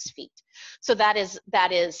than 6 feet. So that is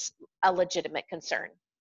a legitimate concern.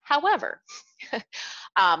 However,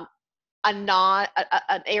 an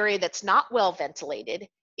area that's not well ventilated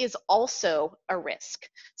is also a risk.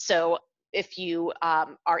 So if you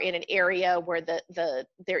are in an area where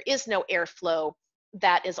there is no airflow,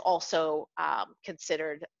 that is also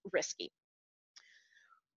considered risky.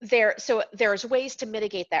 So there's ways to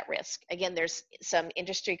mitigate that risk. Again, there's some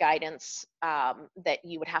industry guidance that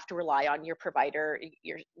you would have to rely on your provider,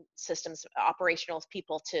 your systems operational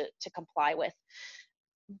people to comply with.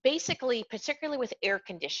 Basically, particularly with air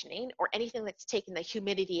conditioning or anything that's taking the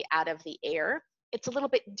humidity out of the air, it's a little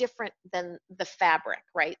bit different than the fabric,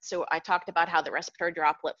 right? So I talked about how the respiratory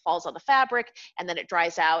droplet falls on the fabric and then it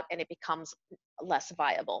dries out and it becomes less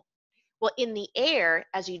viable. Well, in the air,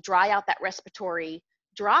 as you dry out that respiratory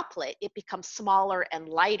droplet, it becomes smaller and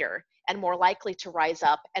lighter and more likely to rise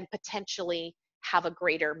up and potentially have a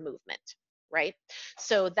greater movement, right?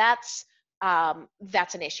 So that's an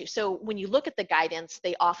issue. So when you look at the guidance,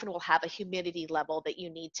 they often will have a humidity level that you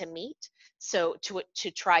need to meet. So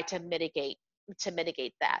to try to mitigate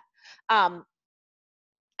that.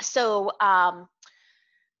 So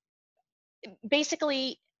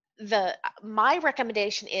basically, my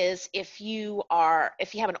recommendation is if you have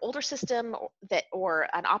an older system or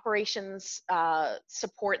an operations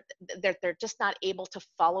support that they're just not able to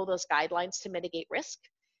follow those guidelines to mitigate risk,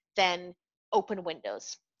 then open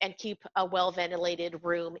windows and keep a well ventilated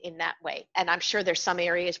room in that way. And I'm sure there's some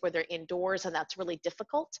areas where they're indoors and that's really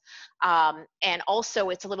difficult. And also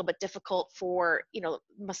it's a little bit difficult for,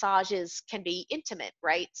 massages can be intimate,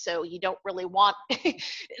 right? So you don't really want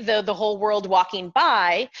the whole world walking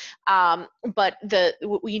by, but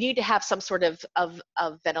you need to have some sort of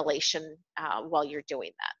ventilation while you're doing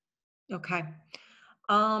that. Okay.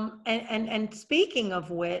 And speaking of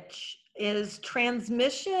which, if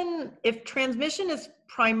transmission is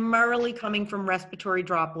primarily coming from respiratory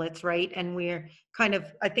droplets, right? And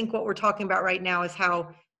I think what we're talking about right now is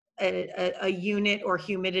how a unit or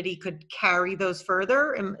humidity could carry those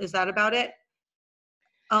further. Is that about it?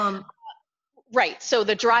 Right. So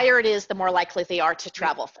the drier it is, the more likely they are to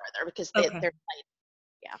travel further because they're light.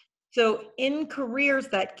 Yeah. So in careers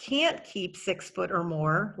that can't keep 6 foot or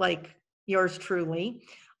more, like yours truly,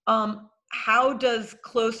 how does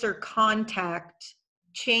closer contact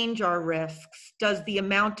change our risks? Does the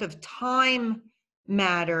amount of time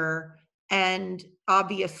matter? And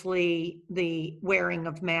obviously the wearing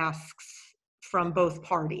of masks from both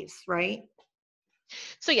parties, right?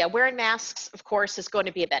 So yeah, wearing masks, of course, is going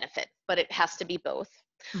to be a benefit, but it has to be both.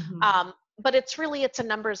 Mm-hmm. But it's a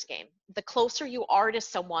numbers game. The closer you are to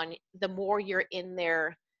someone, the more you're in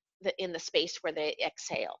the space where they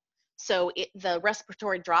exhale. So the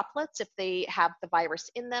respiratory droplets, if they have the virus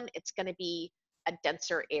in them, it's going to be a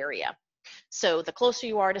denser area. So the closer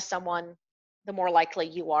you are to someone, the more likely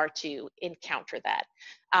you are to encounter that.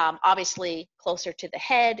 Obviously, closer to the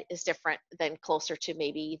head is different than closer to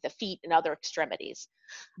maybe the feet and other extremities.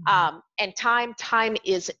 And time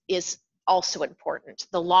is also important.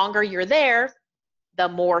 The longer you're there, the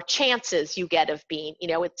more chances you get of being,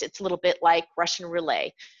 it's a little bit like Russian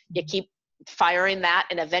roulette. You keep firing that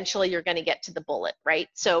and eventually you're going to get to the bullet, right?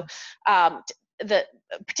 So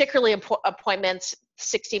particularly appointments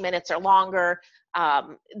 60 minutes or longer,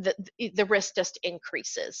 the risk just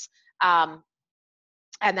increases. And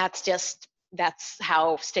that's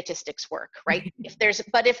how statistics work, right?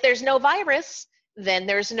 If there's no virus, then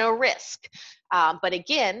there's no risk. But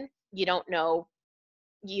again, you don't know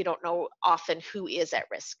you don't know often who is at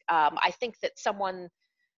risk. I think that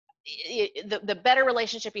the better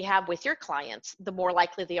relationship you have with your clients, the more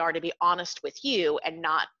likely they are to be honest with you and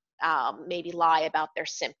not maybe lie about their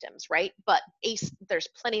symptoms, right? But there's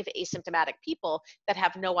plenty of asymptomatic people that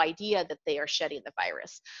have no idea that they are shedding the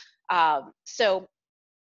virus. So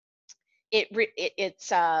it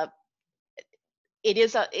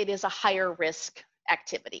is a higher risk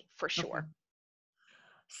activity for sure. Okay.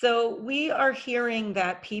 So we are hearing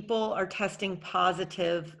that people are testing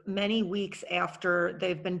positive many weeks after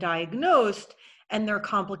they've been diagnosed, and their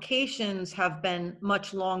complications have been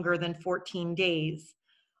much longer than 14 days.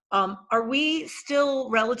 Are we still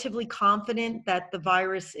relatively confident that the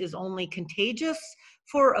virus is only contagious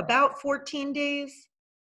for about 14 days?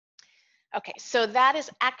 Okay, so that is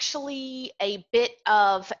actually a bit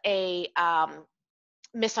of a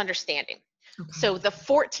misunderstanding. Okay. So the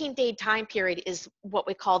 14-day time period is what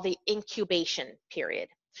we call the incubation period.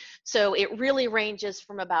 So it really ranges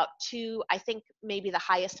from about I think maybe the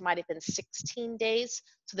highest might have been 16 days.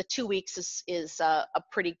 So the 2 weeks is a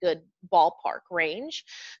pretty good ballpark range.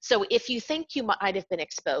 So if you think you might have been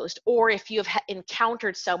exposed, or if you have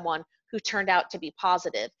encountered someone who turned out to be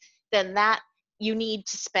positive, then that you need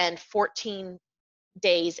to spend 14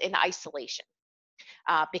 days in isolation.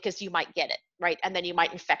 Because you might get it, right? And then you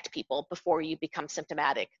might infect people before you become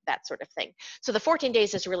symptomatic, that sort of thing. So the 14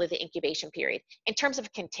 days is really the incubation period. In terms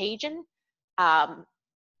of contagion,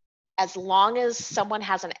 as long as someone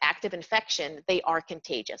has an active infection, they are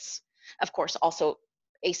contagious. Of course, also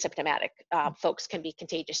asymptomatic folks can be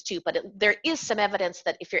contagious too, but there is some evidence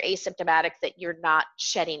that if you're asymptomatic that you're not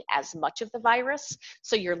shedding as much of the virus,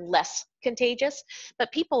 so you're less contagious.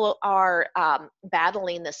 But people are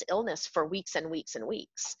battling this illness for weeks and weeks and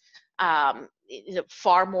weeks,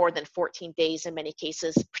 far more than 14 days in many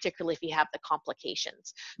cases, particularly if you have the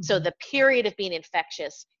complications. Mm-hmm. So the period of being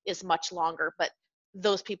infectious is much longer, but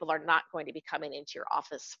those people are not going to be coming into your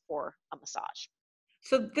office for a massage.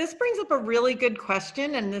 So this brings up a really good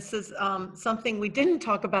question, and this is something we didn't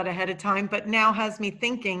talk about ahead of time, but now has me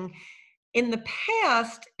thinking. In the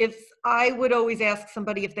past, if I would always ask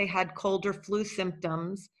somebody if they had cold or flu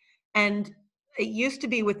symptoms, and it used to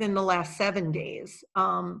be within the last 7 days.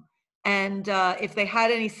 And if they had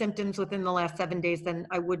any symptoms within the last 7 days, then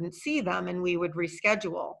I wouldn't see them and we would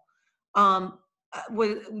reschedule.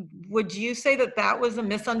 Would you say that that was a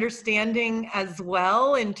misunderstanding as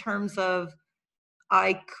well, in terms of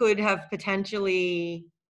they could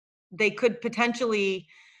potentially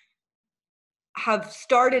have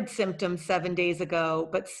started symptoms 7 days ago,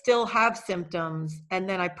 but still have symptoms, and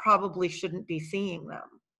then I probably shouldn't be seeing them?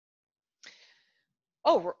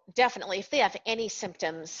 Oh, definitely. If they have any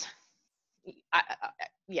symptoms,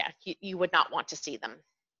 you would not want to see them.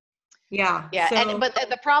 Yeah. Yeah, but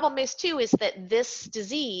the problem is too, is that this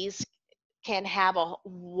disease can have a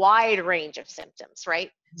wide range of symptoms, right?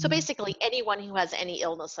 Mm-hmm. So basically anyone who has any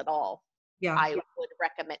illness at all, I would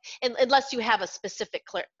recommend, unless you have a specific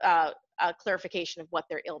clarification of what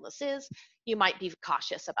their illness is, you might be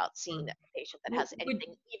cautious about seeing a patient that has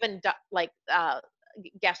anything, even like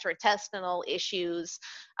gastrointestinal issues,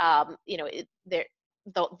 the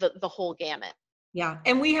whole gamut. Yeah,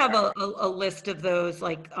 and we have a list of those,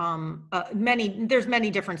 like there's many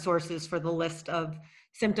different sources for the list of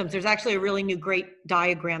symptoms. There's actually a really new great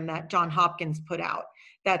diagram that Johns Hopkins put out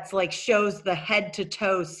that's like shows the head to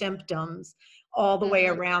toe symptoms all the way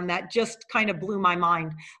around. That just kind of blew my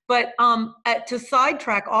mind. But to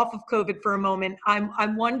sidetrack off of COVID for a moment,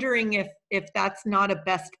 I'm wondering if that's not a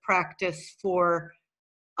best practice for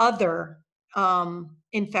other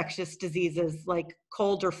infectious diseases like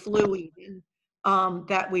cold or flu even.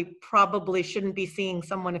 That we probably shouldn't be seeing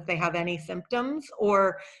someone if they have any symptoms,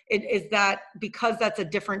 or is that because that's a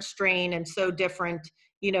different strain and so different,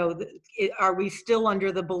 are we still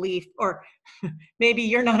under the belief, or maybe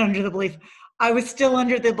you're not under the belief, I was still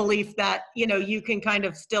under the belief that, you can kind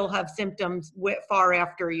of still have symptoms far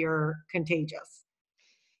after you're contagious?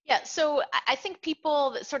 Yeah, so I think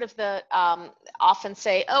people sort of often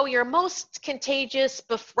say, oh, you're most contagious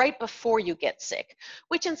right before you get sick,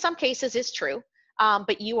 which in some cases is true,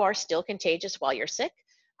 but you are still contagious while you're sick.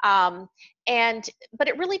 But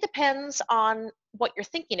it really depends on what you're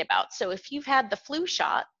thinking about. So if you've had the flu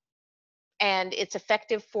shot and it's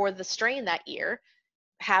effective for the strain that year,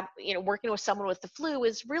 working with someone with the flu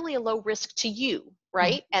is really a low risk to you,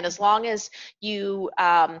 right? And as long as you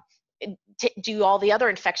do all the other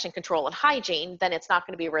infection control and hygiene, then it's not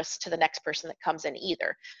going to be a risk to the next person that comes in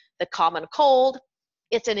either. The common cold,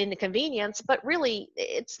 it's an inconvenience, but really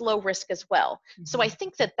it's low risk as well. So I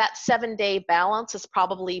think that 7-day balance is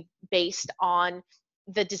probably based on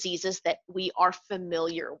the diseases that we are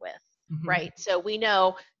familiar with, Mhm. right? So we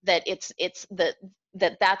know that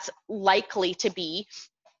that's likely to be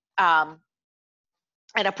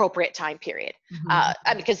an appropriate time period.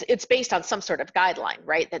 Mhm. Because it's based on some sort of guideline,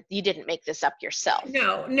 right? That you didn't make this up yourself.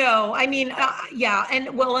 No. I mean, Right. yeah, and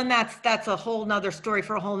that's a whole nother story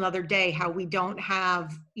for a whole nother day. How we don't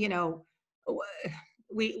have,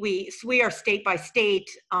 we are state by state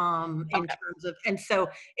in Okay. terms of, and so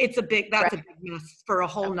that's a Right. big mess for a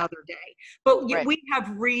whole Okay. nother day. But Right. we have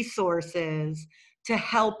resources to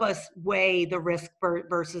help us weigh the risk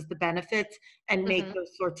versus the benefits and make Hmm.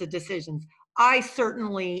 those sorts of decisions. I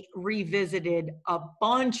certainly revisited a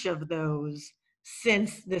bunch of those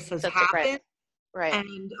since this has That's it. Right. happened. Right.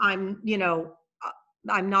 And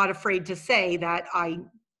I'm not afraid to say that I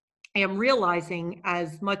am realizing,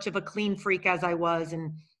 as much of a clean freak as I was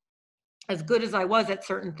and as good as I was at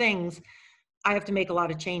certain things, I have to make a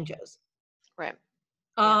lot of changes. Right.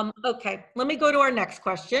 Yeah. Okay, let me go to our next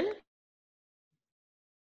question,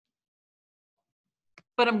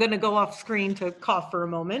 but I'm going to go off screen to cough for a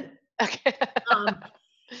moment. Okay. Um,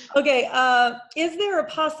 okay, is there a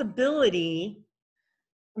possibility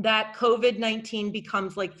that COVID-19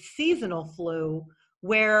 becomes like seasonal flu,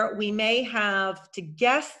 where we may have to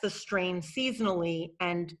guess the strain seasonally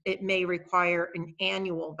and it may require an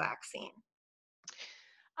annual vaccine?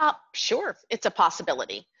 Sure, it's a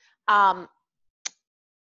possibility. Um,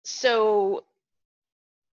 so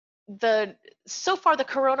the so far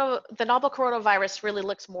the novel coronavirus really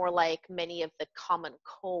looks more like many of the common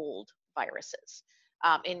cold viruses,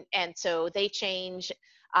 and so they change.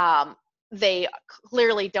 Um, they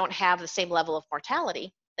clearly don't have the same level of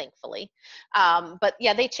mortality, thankfully, but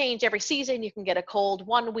yeah, they change every season. You can get a cold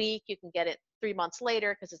one week, you can get it 3 months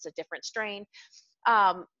later because it's a different strain.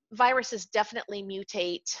 Viruses definitely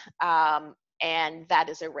mutate, and that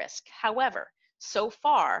is a risk. However, so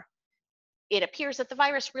far it appears that the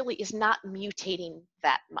virus really is not mutating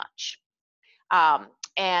that much.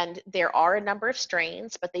 And there are a number of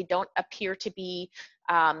strains, but they don't appear to be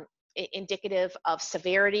indicative of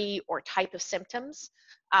severity or type of symptoms.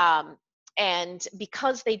 And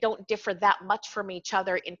because they don't differ that much from each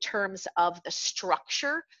other in terms of the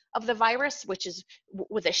structure of the virus, which is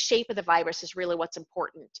with the shape of the virus is really what's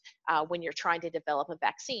important when you're trying to develop a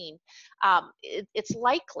vaccine. It's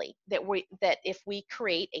likely that if we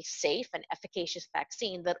create a safe and efficacious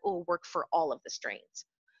vaccine, that will work for all of the strains.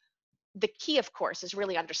 The key, of course, is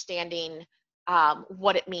really understanding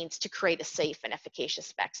what it means to create a safe and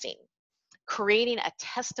efficacious vaccine. Creating a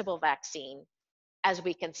testable vaccine, as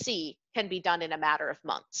we can see, can be done in a matter of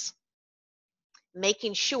months.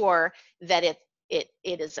 Making sure that it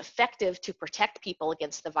is effective to protect people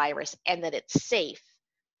against the virus and that it's safe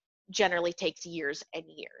generally takes years and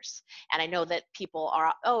years. And I know that people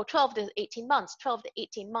are, 12 to 18 months, 12 to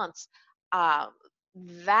 18 months.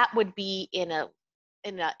 That would be in a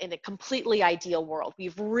completely ideal world.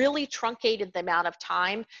 We've really truncated the amount of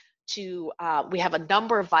time to, we have a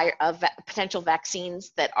number of potential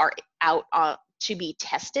vaccines that are out to be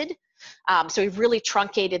tested. So we've really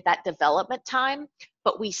truncated that development time,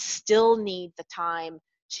 but we still need the time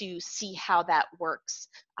to see how that works,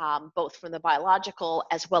 both from the biological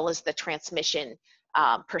as well as the transmission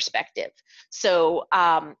perspective. So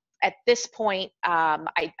at this point,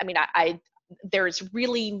 there's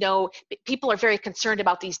really people are very concerned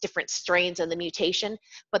about these different strains and the mutation,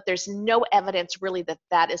 but there's no evidence really that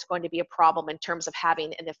that is going to be a problem in terms of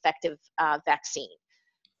having an effective vaccine.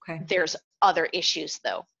 Okay, There's other issues,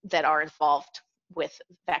 though, that are involved with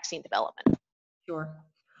vaccine development. sure.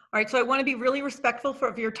 All right, so I want to be really respectful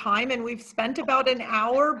of your time, and we've spent about an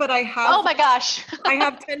hour, but Oh my gosh. I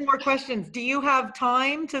have 10 more questions. Do you have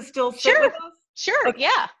time to still sit with Sure. us? Sure. Okay.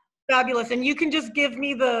 Yeah. Fabulous. And you can just give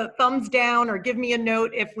me the thumbs down or give me a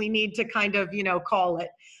note if we need to kind of, call it.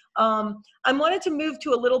 I wanted to move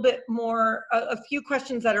to a little bit more, a few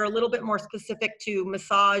questions that are a little bit more specific to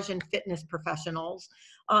massage and fitness professionals.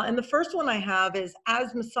 And the first one I have is,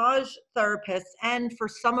 as massage therapists and for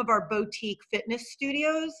some of our boutique fitness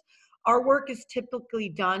studios, our work is typically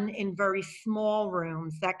done in very small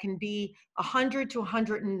rooms that can be 100 to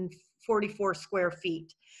 144 square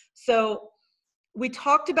feet. So we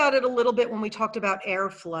talked about it a little bit when we talked about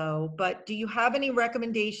airflow, but do you have any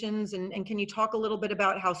recommendations, and can you talk a little bit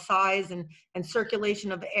about how size and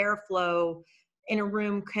circulation of airflow in a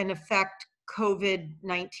room can affect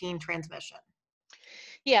COVID-19 transmission?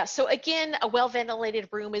 Yeah. So again, a well-ventilated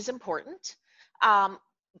room is important. Um,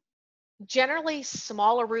 Generally,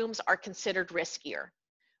 smaller rooms are considered riskier,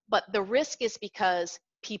 but the risk is because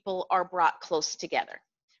people are brought close together,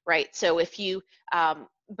 right? So if you,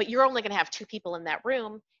 but you're only going to have two people in that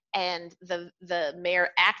room, and the mere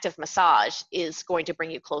act of massage is going to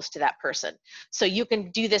bring you close to that person. So you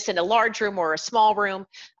can do this in a large room or a small room.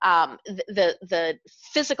 The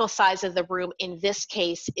physical size of the room in this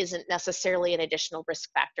case isn't necessarily an additional risk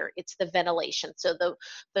factor. It's the ventilation. So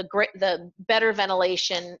the better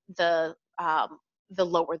ventilation, the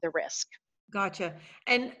lower the risk. Gotcha.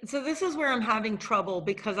 And so this is where I'm having trouble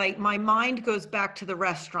because my mind goes back to the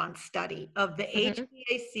restaurant study of the Mm-hmm.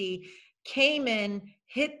 HVAC came in,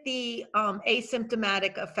 hit the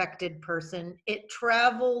asymptomatic affected person. It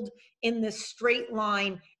traveled in this straight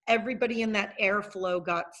line. Everybody in that airflow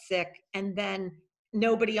got sick, and then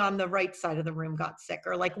nobody on the right side of the room got sick,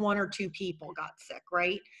 or like one or two people got sick,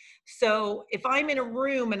 right? So if I'm in a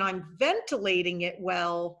room and I'm ventilating it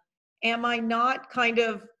well, am I not kind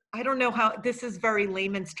of, I don't know how, this is very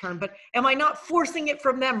layman's term, but am I not forcing it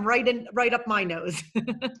from them right up my nose?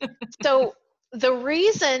 So the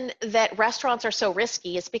reason that restaurants are so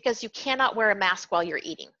risky is because you cannot wear a mask while you're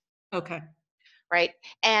eating. Okay. Right?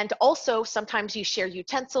 And also sometimes you share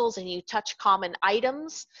utensils and you touch common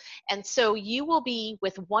items. And so you will be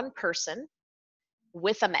with one person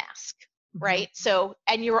with a mask, Mhm. right? So,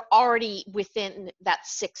 and you're already within that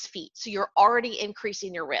 6 feet. So you're already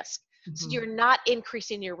increasing your risk. So Mhm. you're not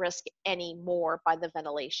increasing your risk anymore by the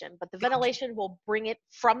ventilation, but the Gotcha. ventilation will bring it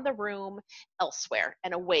from the room elsewhere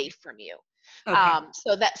and away from you. Okay.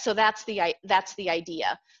 So that's the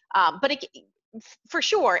idea. But it, for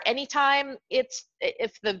sure, anytime if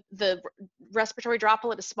the respiratory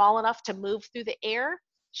droplet is small enough to move through the air,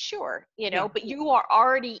 sure, Yeah. but you are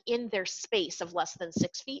already in their space of less than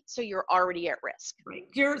 6 feet, so you're already at risk. Right.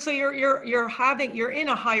 You're in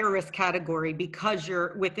a higher risk category because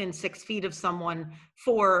you're within 6 feet of someone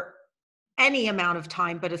for any amount of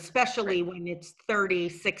time, but Right, especially when it's 30,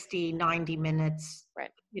 60, 90 minutes,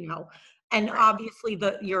 right, you know, and right, obviously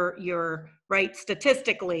you're right.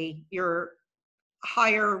 Statistically, you're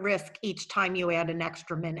higher risk each time you add an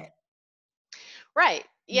extra minute. right.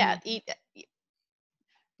 Yeah. Mhm.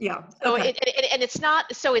 Yeah. So Okay. and it's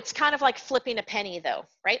not, so it's kind of like flipping a penny though,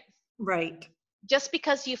 right? Right. Just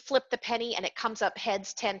because you flip the penny and it comes up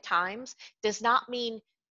heads 10 times does not mean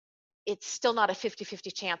it's still not a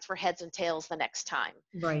 50-50 chance for heads and tails the next time.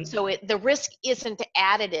 Right. So the risk isn't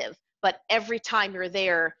additive, but every time you're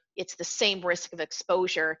there, it's the same risk of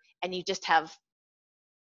exposure, and you just have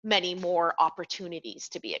many more opportunities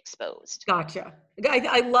to be exposed. Gotcha.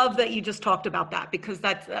 I love that you just talked about that because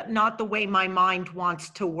that's not the way my mind wants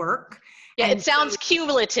to work. Yeah, it And so, sounds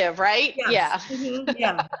cumulative, right? yes.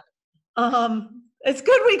 Yeah. Yeah. It's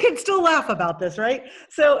good we can still laugh about this, right?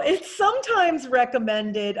 So it's sometimes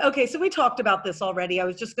recommended. Okay, so we talked about this already. I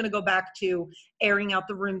was just going to go back to airing out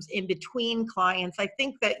the rooms in between clients. I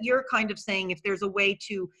think that you're kind of saying if there's a way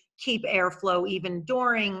to keep airflow even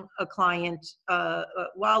during a client,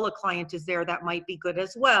 while a client is there, that might be good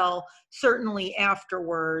as well, certainly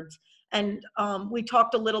afterwards. And we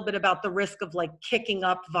talked a little bit about the risk of like kicking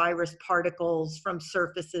up virus particles from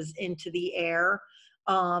surfaces into the air.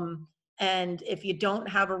 And if you don't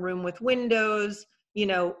have a room with windows, you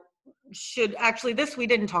know, should actually, this we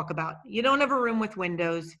didn't talk about. You don't have a room with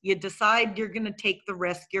windows. You decide you're going to take the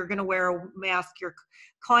risk. You're going to wear a mask. Your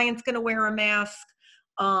client's going to wear a mask.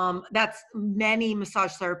 That's many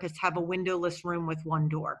massage therapists have a windowless room with one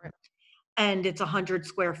door and it's 100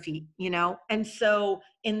 square feet, you know? And so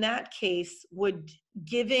in that case, would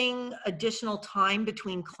giving additional time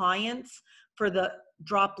between clients for the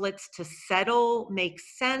droplets to settle make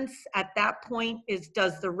sense at that point?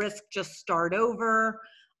 Does the risk just start over?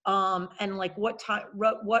 And like what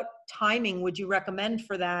timing would you recommend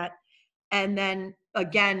for that? And then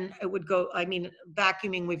again, it would go, I mean,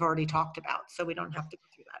 vacuuming we've already talked about, so we don't have to go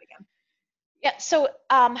through that again. Yeah, so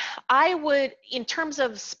I would, in terms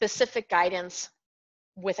of specific guidance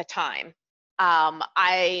with a time,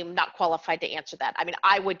 I'm not qualified to answer that. I mean,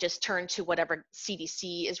 I would just turn to whatever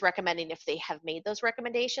CDC is recommending if they have made those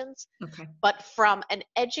recommendations. Okay. But from an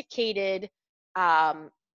educated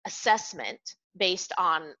assessment based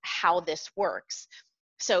on how this works,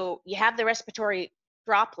 so you have the respiratory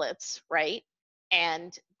droplets, right?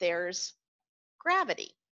 And there's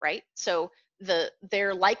gravity, right? So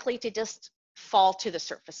they're likely to just fall to the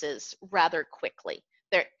surfaces rather quickly.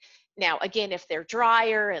 They're now again, if they're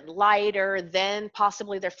drier and lighter, then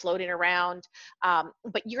possibly they're floating around.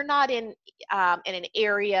 But you're not in an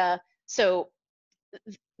area. So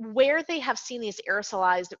where they have seen these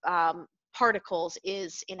aerosolized particles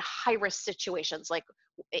is in high risk situations, like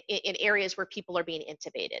in areas where people are being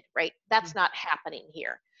intubated, right? That's not happening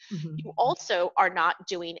here. Mm-hmm. You also are not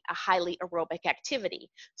doing a highly aerobic activity.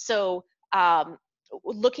 So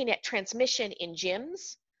looking at transmission in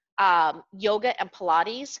gyms, Yoga and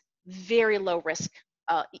Pilates, very low risk.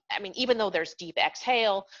 I mean, even though there's deep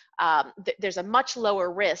exhale, there's a much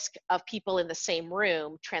lower risk of people in the same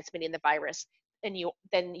room transmitting the virus than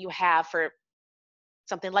you have for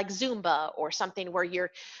something like Zumba or something where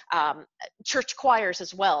you're church choirs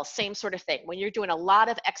as well, same sort of thing. When you're doing a lot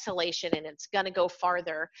of exhalation and it's going to go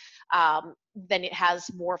farther, then it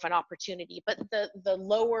has more of an opportunity. But the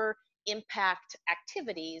lower impact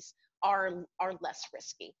activities are less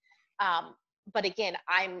risky. But again,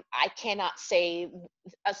 I cannot say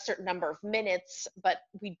a certain number of minutes, but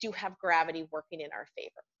we do have gravity working in our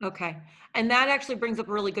favor. Okay. And that actually brings up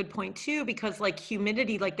a really good point too, because like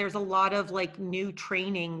humidity, like there's a lot of like new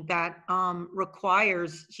training that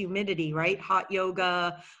requires humidity, right? Hot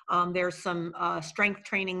yoga. There's some strength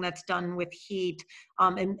training that's done with heat.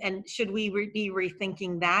 And should we be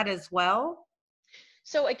rethinking that as well?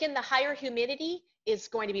 So again, the higher humidity is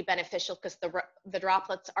going to be beneficial because the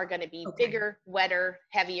droplets are going to be Okay. bigger, wetter,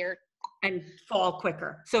 heavier. And fall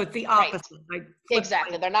quicker. So it's the Right. opposite, like flip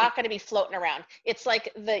Exactly. side. They're not going to be floating around. It's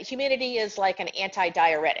like the humidity is like an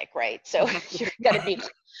anti-diuretic, right? So Okay. you're going to be,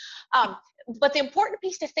 um, but the important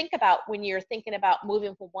piece to think about when you're thinking about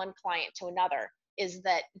moving from one client to another is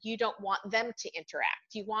that you don't want them to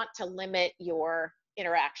interact. You want to limit your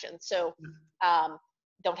interaction. So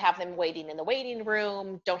don't have them waiting in the waiting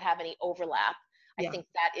room. Don't have any overlap. I Yeah. think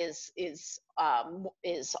that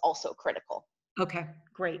is also critical. Okay,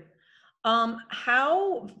 great.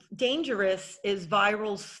 How dangerous is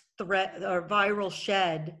viral threat or viral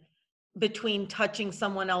shed between touching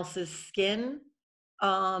someone else's skin?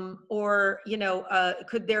 Or,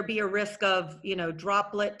 could there be a risk of,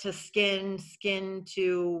 droplet to skin, skin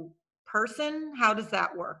to person? How does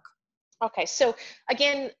that work? Okay, so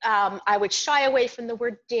again, I would shy away from the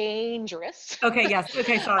word dangerous. Okay, yes.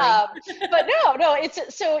 Okay, sorry. um, but no,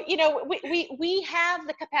 it's so we have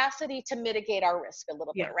the capacity to mitigate our risk a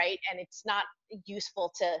little bit, Yeah. right? And it's not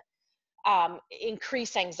useful to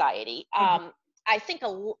increase anxiety. Mhm. I think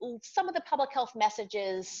some of the public health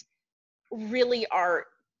messages really are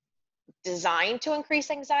designed to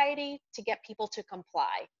increase anxiety to get people to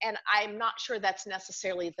comply, and I'm not sure that's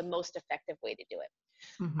necessarily the most effective way to do it.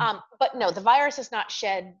 Mhm. But no, the virus is not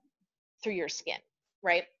shed through your skin,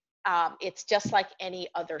 right? It's just like any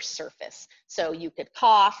other surface. So you could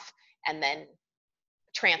cough and then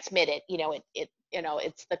transmit it.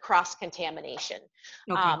 It's the cross contamination.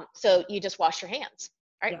 Okay. So you just wash your hands,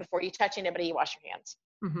 right? Yeah. Before you touch anybody, you wash your hands.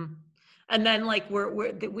 Mhm. And then like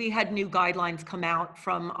we had new guidelines come out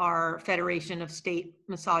from our Federation of State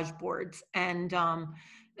Massage Boards, and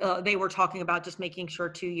they were talking about just making sure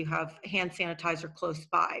too you have hand sanitizer close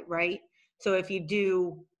by, right? So if you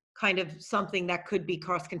do kind of something that could be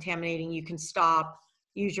cross contaminating, you can stop,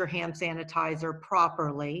 use your hand sanitizer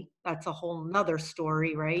properly. That's a whole nother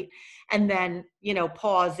story, right? And then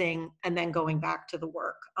pausing and then going back to the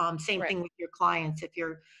work. Same Right. thing with your clients. If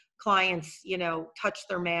your clients, touch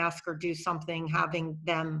their mask or do something, having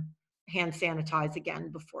them hand sanitize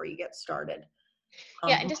again before you get started.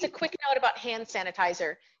 Yeah, and just a quick note about hand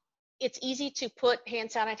sanitizer. It's easy to put hand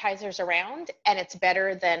sanitizers around and it's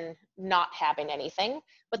better than not having anything,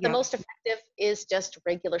 but the Yeah, most effective is just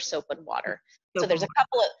regular soap and water. So soap and there's a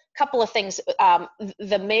water. couple of things.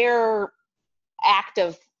 The mere act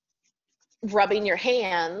of rubbing your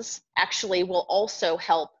hands actually will also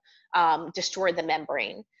help destroy the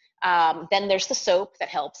membrane. Then there's the soap that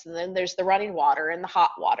helps, and then there's the running water and the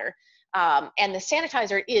hot water. And the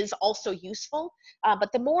sanitizer is also useful,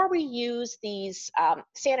 but the more we use these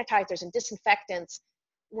sanitizers and disinfectants,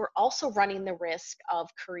 we're also running the risk of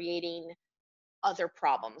creating other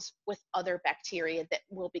problems with other bacteria that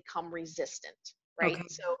will become resistant, right? Okay.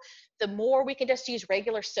 So the more we can just use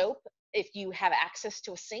regular soap, if you have access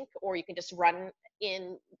to a sink, or you can just run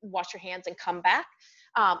in, wash your hands and come back,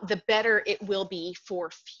 the better it will be for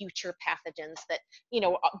future pathogens that,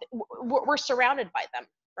 we're surrounded by them,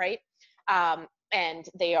 right? And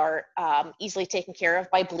they are easily taken care of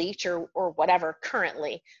by bleach or whatever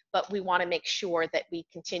currently, but we want to make sure that we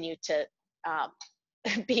continue to um,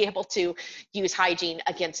 be able to use hygiene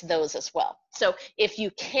against those as well. So if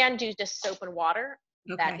you can do just soap and water,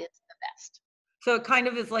 that Okay. is the best. So it kind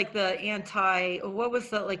of is like the what was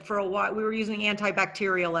the, like for a while, we were using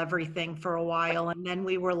antibacterial everything for a Right. while. And then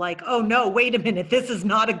we were like, oh no, wait a minute, this is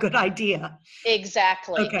not a good idea.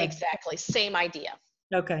 Exactly, Okay. exactly. Same idea.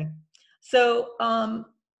 Okay. So,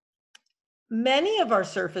 many of our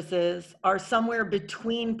surfaces are somewhere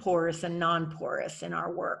between porous and non-porous in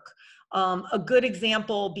our work. A good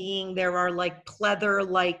example being there are like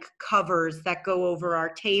pleather-like covers that go over our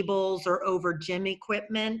tables or over gym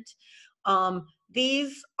equipment.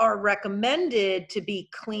 these are recommended to be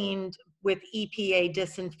cleaned with EPA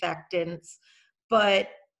disinfectants, but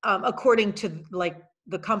according to like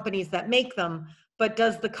the companies that make them. But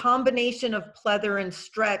does the combination of pleather and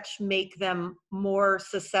stretch make them more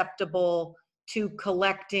susceptible to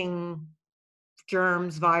collecting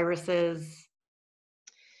germs, viruses?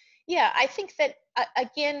 Yeah, I think that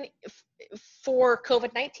again, for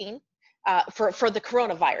COVID-19, for the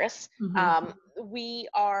coronavirus, Mm-hmm. we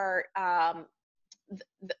are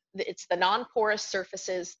it's the non-porous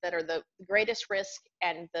surfaces that are the greatest risk,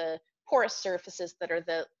 and the porous surfaces that are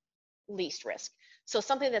the least risk. So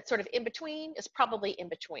something that's sort of in between is probably in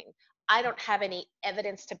between. I don't have any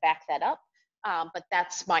evidence to back that up, but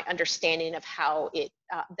that's my understanding of how it.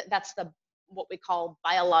 That's the what we call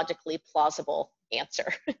biologically plausible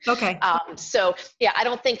answer. Okay. So yeah, I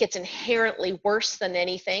don't think it's inherently worse than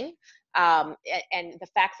anything, and the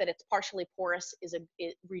fact that it's partially porous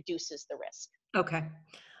it reduces the risk. Okay.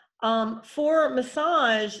 For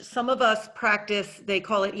massage, some of us practice, they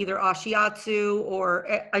call it either ashiatsu or,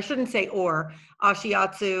 I shouldn't say or,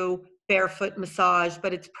 ashiatsu, barefoot massage,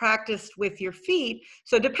 but it's practiced with your feet.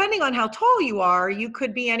 So depending on how tall you are, you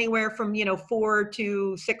could be anywhere from, 4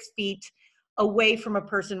 to 6 feet away from a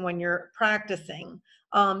person when you're practicing.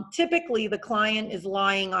 Typically, the client is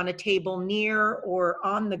lying on a table near or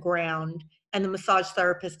on the ground, and the massage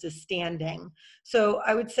therapist is standing. So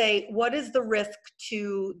I would say, what is the risk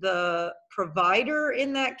to the provider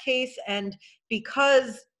in that case? And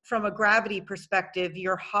because from a gravity perspective,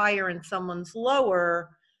 you're higher and someone's lower,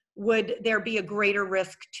 would there be a greater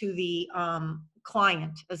risk to the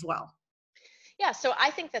client as well? Yeah, so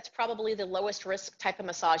I think that's probably the lowest risk type of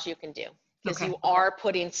massage you can do, because Okay. you are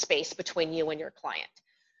putting space between you and your client.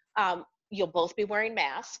 You'll both be wearing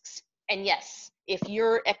masks. And yes, if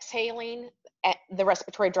you're exhaling, the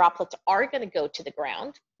respiratory droplets are going to go to the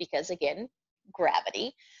ground because, again,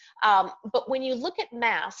 gravity. But when you look at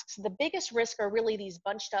masks, the biggest risk are really these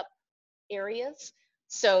bunched up areas.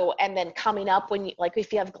 So, and then coming up when you, like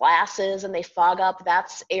if you have glasses and they fog up,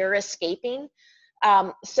 that's air escaping.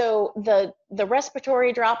 So the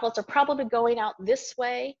respiratory droplets are probably going out this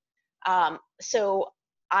way. So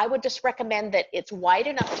I would just recommend that it's wide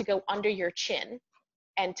enough to go under your chin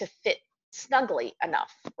and to fit snugly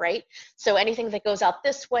enough, right? So anything that goes out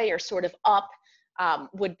this way or sort of up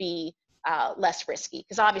would be less risky,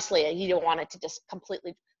 because obviously you don't want it to just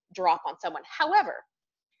completely drop on someone. However,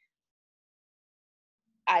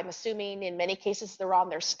 I'm assuming in many cases they're on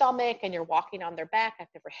their stomach and you're walking on their back. I've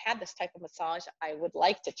never had this type of massage. I would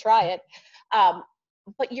like to try it.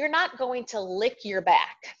 But you're not going to lick your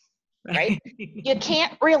back, right? You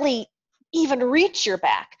can't really even reach your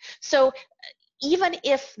back. So even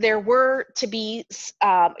if there were to be,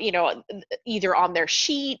 either on their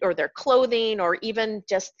sheet or their clothing or even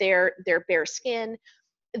just their bare skin,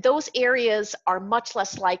 those areas are much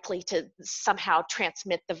less likely to somehow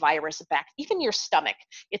transmit the virus back. Even your stomach,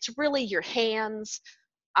 it's really your hands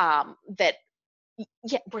that,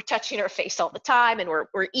 yeah, we're touching our face all the time, and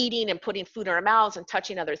we're eating and putting food in our mouths and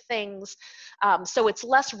touching other things. So it's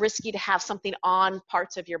less risky to have something on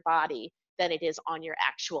parts of your body than it is on your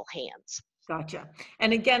actual hands. Gotcha.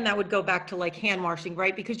 And again, that would go back to like hand washing,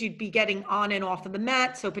 right? Because you'd be getting on and off of the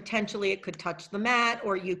mat. So potentially it could touch the mat,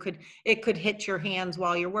 or it could hit your hands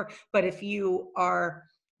while you're working. But if you are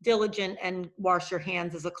diligent and wash your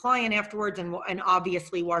hands as a client afterwards, and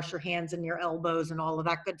obviously wash your hands and your elbows and all of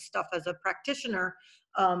that good stuff as a practitioner,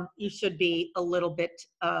 you should be a little bit,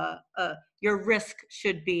 your risk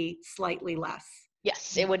should be slightly less.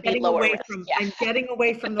 Yes, it would be lower risk. Yeah. I'm getting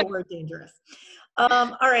away from the word dangerous.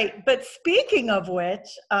 All right, but speaking of which,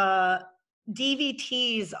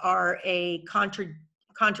 DVTs are a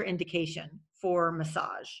contraindication for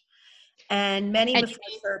massage, and many And massage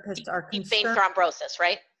therapists are deep vein concerned. thrombosis,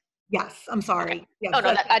 right? Yes, I'm Okay. sorry. Yes, Oh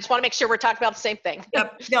no, I just want to make sure we're talking about the same thing.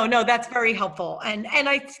 yep. No, that's very helpful, and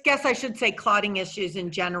I guess I should say clotting issues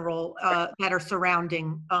in general that are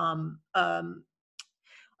surrounding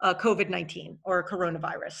COVID-19 or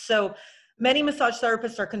coronavirus. So many massage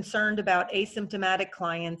therapists are concerned about asymptomatic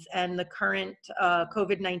clients and the current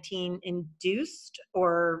COVID-19 induced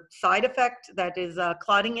or side effect that is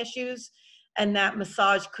clotting issues, and that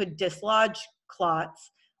massage could dislodge clots.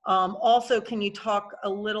 Also, can you talk a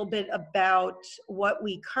little bit about what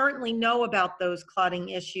we currently know about those clotting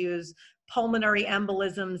issues, pulmonary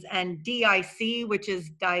embolisms, and DIC, which is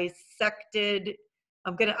dissected,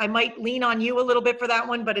 I might lean on you a little bit for that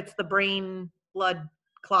one, but it's the brain blood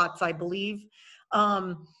clots, I believe.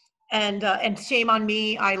 And shame on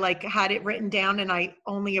me, I had it written down and I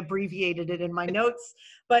only abbreviated it in my notes.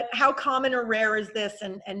 But how common or rare is this,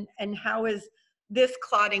 and how is this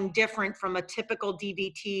clotting different from a typical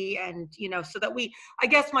DVT? And, so that I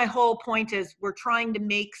guess my whole point is we're trying to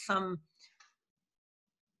make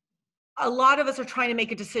a lot of us are trying to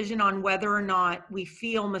make a decision on whether or not we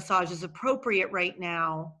feel massage is appropriate right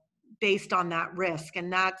now based on that risk.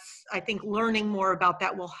 And that's, I think learning more about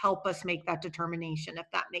that will help us make that determination, if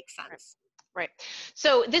that makes sense. Right.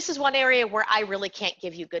 So this is one area where I really can't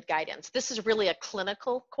give you good guidance. This is really a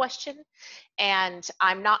clinical question, and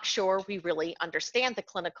I'm not sure we really understand the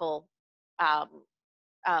clinical um,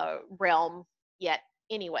 realm yet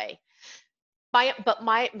anyway. But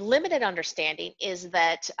my limited understanding is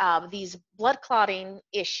that these blood clotting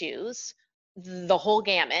issues, the whole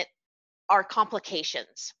gamut, are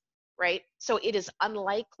complications, right? So it is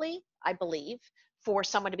unlikely, I believe, for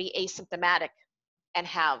someone to be asymptomatic and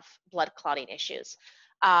have blood clotting issues.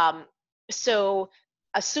 So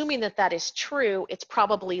assuming that that is true, it's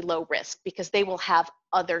probably low risk because they will have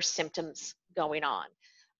other symptoms going on.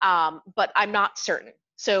 But I'm not certain.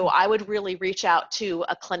 So I would really reach out to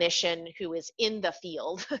a clinician who is in the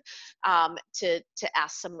field to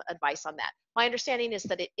ask some advice on that. My understanding is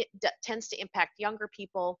that it tends to impact younger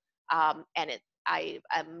people, and I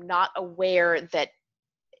am not aware that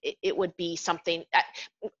it would be something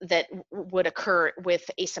that would occur with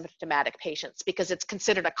asymptomatic patients because it's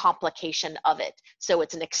considered a complication of it. So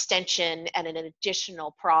it's an extension and an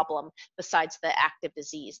additional problem besides the active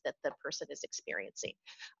disease that the person is experiencing.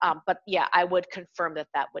 But yeah, I would confirm that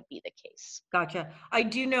that would be the case. Gotcha. I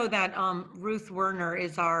do know that Ruth Werner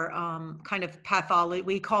is our kind of pathology.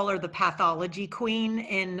 We call her the pathology queen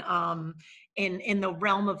in the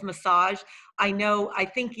realm of massage. I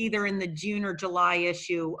think either in the June or July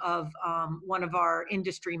issue of one of our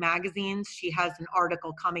industry magazines, she has an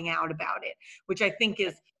article coming out about it, which I think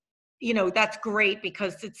is, that's great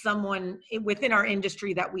because it's someone within our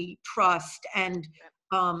industry that we trust. And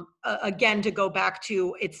again, to go back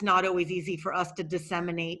to, it's not always easy for us to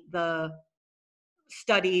disseminate the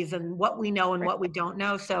studies and what we know and what we don't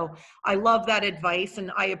know. So I love that advice,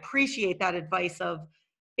 and I appreciate that advice of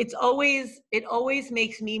it always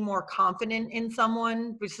makes me more confident in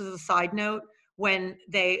someone, which is a side note, when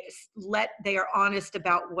they are honest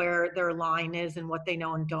about where their line is and what they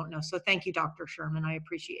know and don't know. So thank you, Dr. Sherman. I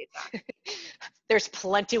appreciate that. There's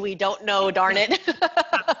plenty we don't know, darn it.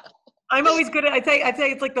 I'm always good at, I'd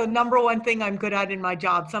say it's like the number one thing I'm good at in my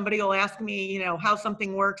job. Somebody will ask me, how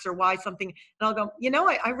something works or why something, and I'll go,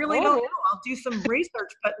 I really don't know. I'll do some research,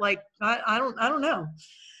 but like, I don't know.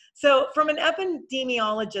 So from an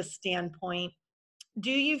epidemiologist standpoint,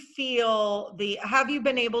 do you feel have you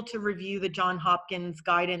been able to review the Johns Hopkins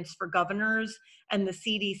guidance for governors and the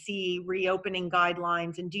CDC reopening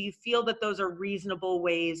guidelines? And do you feel that those are reasonable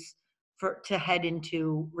ways to head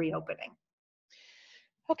into reopening?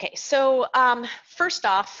 Okay, so first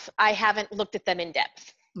off, I haven't looked at them in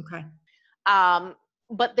depth. Okay.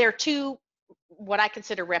 But they're two, what I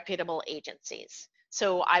consider reputable agencies.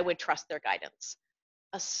 So I would trust their guidance,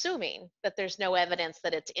 assuming that there's no evidence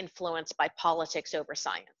that it's influenced by politics over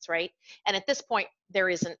science, right? And at this point, there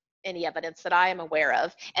isn't any evidence that I am aware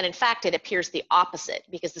of. And in fact, it appears the opposite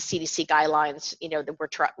because the CDC guidelines,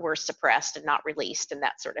 were suppressed and not released and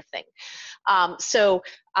that sort of thing. So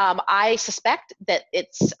I suspect that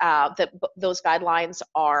that those guidelines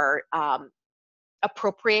are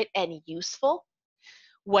appropriate and useful.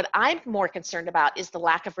 What I'm more concerned about is the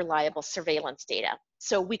lack of reliable surveillance data.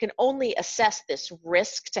 So we can only assess this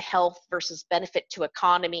risk to health versus benefit to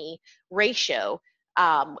economy ratio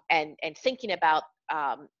and thinking about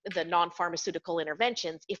the non-pharmaceutical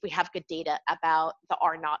interventions if we have good data about the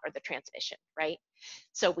R naught or the transmission, right?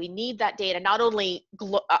 So we need that data not only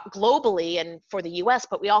globally and for the US,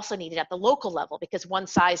 but we also need it at the local level because one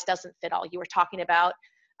size doesn't fit all. You were talking about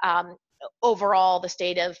overall, the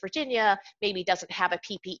state of Virginia maybe doesn't have a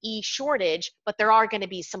PPE shortage, but there are going to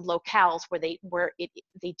be some locales where they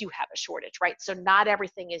do have a shortage, right? So not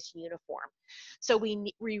everything is uniform. So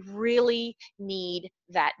we really need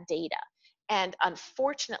that data. And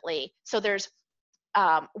unfortunately, so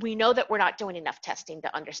we know that we're not doing enough testing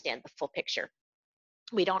to understand the full picture.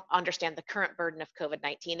 We don't understand the current burden of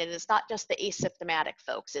COVID-19, and it's not just the asymptomatic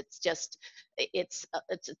folks. It's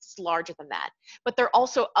larger than that. But there are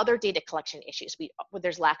also other data collection issues.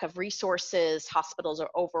 There's lack of resources. Hospitals are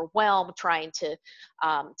overwhelmed trying to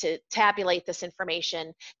tabulate this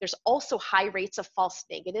information. There's also high rates of false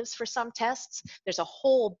negatives for some tests. There's a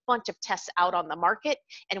whole bunch of tests out on the market,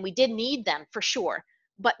 and we did need them for sure,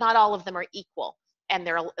 but not all of them are equal. And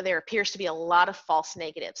there appears to be a lot of false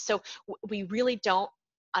negatives. So we really don't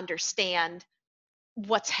understand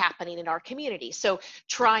what's happening in our community. So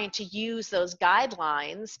trying to use those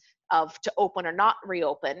guidelines to open or not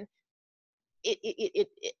reopen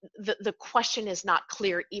the question is not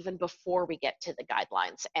clear even before we get to the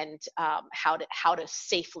guidelines and how to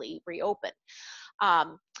safely reopen.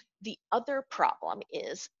 Um, the other problem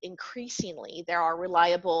is increasingly there are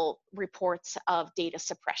reliable reports of data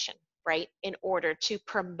suppression, right, in order to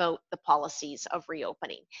promote the policies of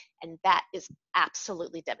reopening. And that is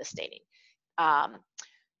absolutely devastating. Um,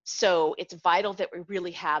 so it's vital that we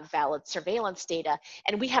really have valid surveillance data,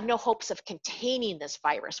 and we have no hopes of containing this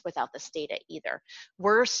virus without this data either.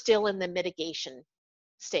 We're still in the mitigation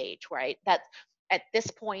stage, right? That at this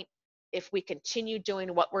point, if we continue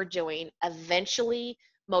doing what we're doing, eventually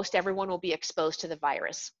most everyone will be exposed to the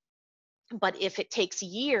virus. But if it takes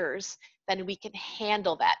years, then we can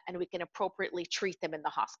handle that and we can appropriately treat them in the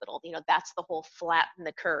hospital. That's the whole flatten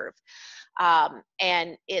the curve.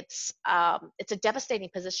 And it's a devastating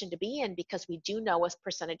position to be in, because we do know a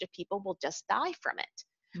percentage of people will just die from it,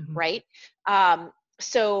 Mhm. right?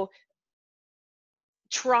 So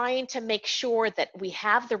trying to make sure that we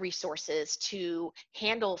have the resources to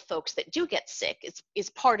handle folks that do get sick is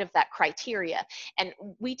part of that criteria. And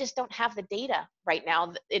we just don't have the data right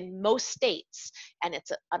now in most states. And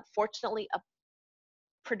it's unfortunately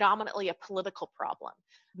predominantly a political problem,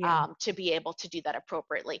 Yeah. to be able to do that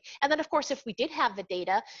appropriately. And then, of course, if we did have the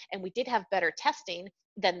data and we did have better testing,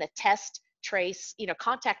 then the test, trace,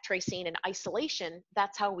 contact tracing and isolation,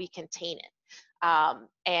 that's how we contain it.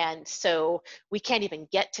 And so we can't even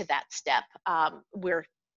get to that step.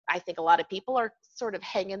 I think a lot of people are sort of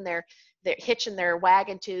they're hitching their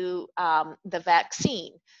wagon to the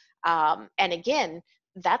vaccine. And again,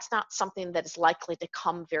 that's not something that is likely to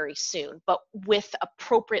come very soon. But with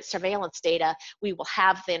appropriate surveillance data, we will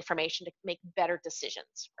have the information to make better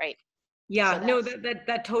decisions, right? So Yeah, no, that's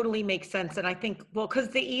that totally makes sense. And I think, well, because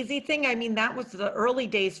the easy thing, I mean, that was the early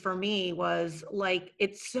days for me, was like,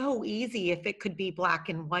 it's so easy if it could be black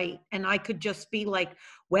and white. And I could just be like,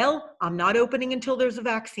 well, I'm not opening until there's a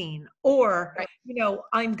vaccine. Or, right.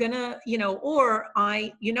 I'm gonna, or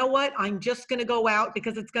you know what, I'm just gonna go out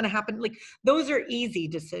because it's gonna happen. Like, those are easy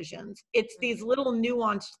decisions. It's these little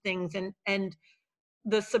nuanced things, and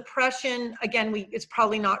the suppression, again, it's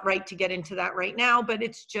probably not right to get into that right now, but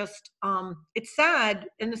it's just it's sad.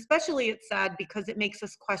 And especially it's sad because it makes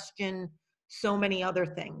us question so many other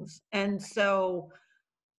things. And so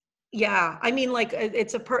yeah, I mean, like,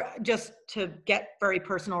 it's just to get very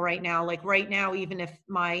personal right now, like right now, even if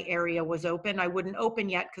my area was open, I wouldn't open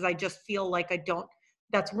yet, because I just feel like I don't.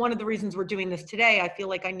 That's one of the reasons we're doing this today. I feel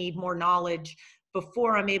like I need more knowledge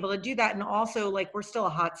before I'm able to do that. And also, like, we're still a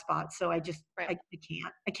hot spot, so I just Right. I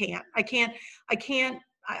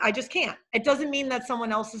just can't. It doesn't mean that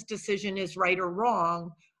someone else's decision is right or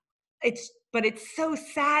wrong. But it's so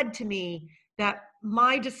sad to me that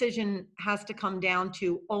my decision has to come down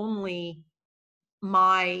to only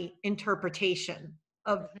my interpretation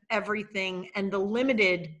of Mhm. everything, and the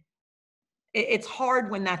limited. It's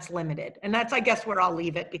hard when that's limited, and that's, I guess, where I'll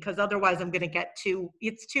leave it, because otherwise I'm going to get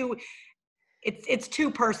it's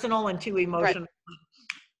too personal and too Right. emotional.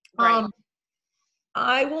 Right. um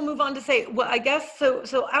I will move on to say, well, I guess,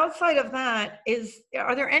 so outside of that,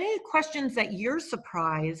 are there any questions that you're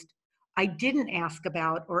surprised I didn't ask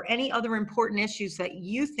about, or any other important issues that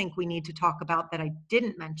you think we need to talk about that I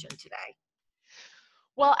didn't mention today?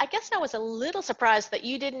 Well, I guess I was a little surprised that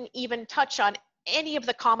you didn't even touch on any of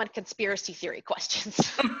the common conspiracy theory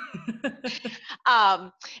questions.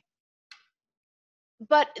 um,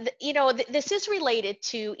 but this is related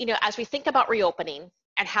to, as we think about reopening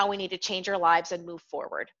and how we need to change our lives and move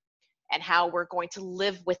forward, and how we're going to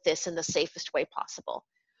live with this in the safest way possible.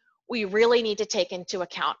 We really need to take into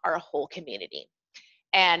account our whole community.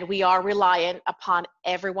 And we are reliant upon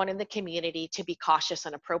everyone in the community to be cautious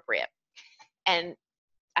and appropriate. And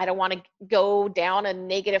I don't want to go down a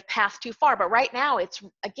negative path too far, but right now it's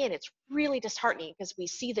really disheartening, because we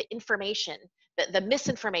see the information, the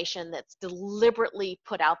misinformation that's deliberately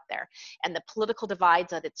put out there, and the political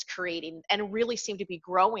divides that it's creating, and really seem to be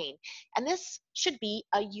growing. And this should be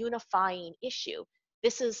a unifying issue.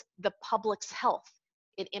 This is the public's health.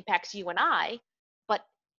 It impacts you and I, but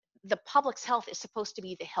the public's health is supposed to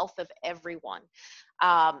be the health of everyone.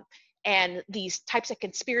 Um, and these types of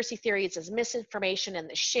conspiracy theories as misinformation and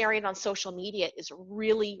the sharing on social media is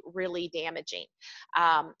really, really damaging.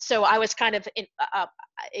 So I was kind of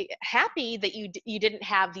happy that you didn't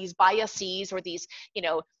have these biases, or these,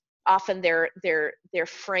 often they're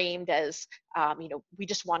framed as, we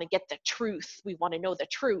just want to get the truth. We want to know the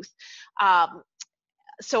truth.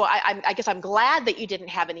 So I guess I'm glad that you didn't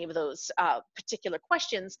have any of those particular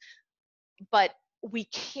questions, but we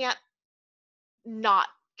can't not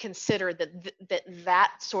consider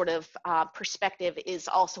that sort of perspective is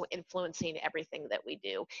also influencing everything that we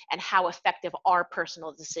do, and how effective our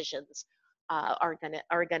personal decisions are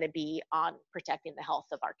gonna be on protecting the health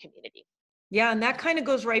of our community. Yeah, and that kind of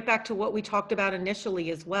goes right back to what we talked about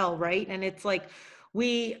initially as well, right? And it's like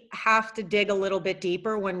we have to dig a little bit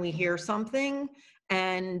deeper when we hear something,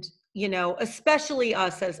 and especially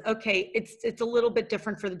us as, okay, it's a little bit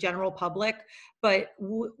different for the general public, but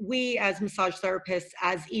we as massage therapists,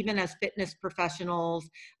 as even as fitness professionals,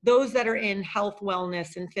 those that are in health,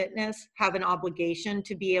 wellness, and fitness have an obligation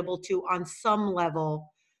to be able to, on some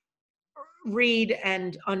level, read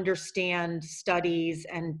and understand studies,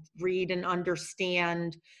 and read and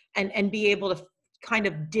understand, and be able to kind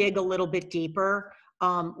of dig a little bit deeper.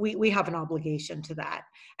 We have an obligation to that,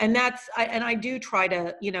 and I do try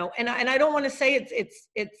to, and I don't want to say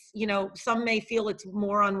it's some may feel it's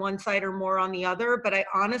more on one side or more on the other, but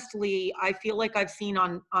I feel like I've seen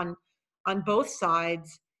on both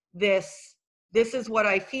sides this is what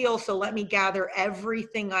I feel, so let me gather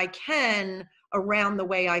everything I can around the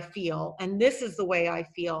way I feel. And this is the way I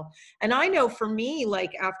feel. And I know for me,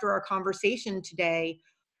 like after our conversation today,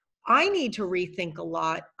 I need to rethink a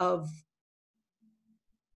lot of,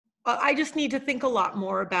 I just need to think a lot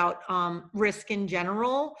more about risk in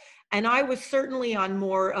general. And I was certainly on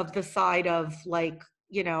more of the side of like,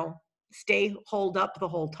 stay holed up the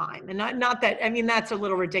whole time. And not that, I mean, that's a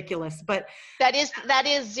little ridiculous, but That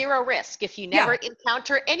is zero risk. If you never yeah.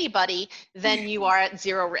 encounter anybody, then you are at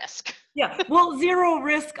zero risk. Yeah, well, zero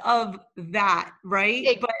risk of that,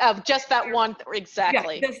 right? But Of just that one, yeah,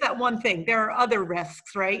 exactly. there's that one thing. There are other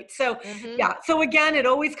risks, right? So Hmm. yeah, so again, it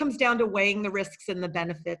always comes down to weighing the risks and the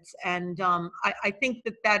benefits. And I think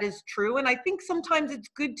that is true. And I think sometimes it's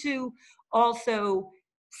good to also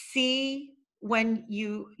see when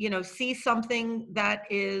see something that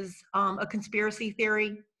is a conspiracy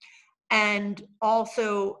theory, and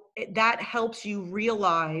also that helps you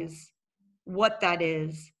realize what that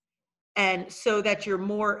is, and so that you're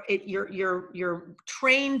more you're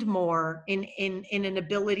trained more in an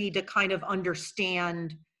ability to kind of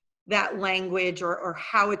understand that language, or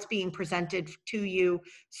how it's being presented to you,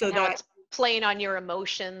 so How that it's playing on your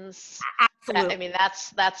emotions. I absolutely. mean,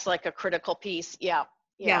 that's like a critical piece. Yeah,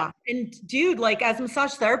 yeah. Yeah, and dude, like as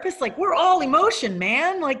massage therapists, like we're all emotion,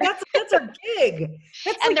 man. Like that's our gig.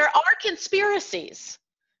 That's And like, there are conspiracies,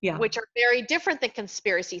 yeah. which are very different than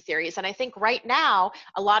conspiracy theories. And I think right now,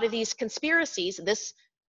 a lot of these conspiracies, this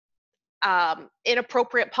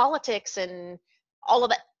inappropriate politics and all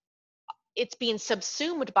of that, it's being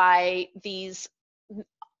subsumed by these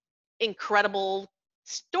incredible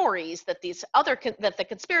stories that that the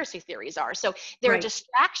conspiracy theories are. So they're a Right.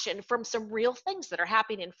 distraction from some real things that are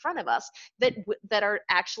happening in front of us that are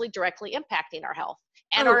actually directly impacting our health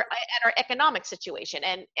and Oh, our economic situation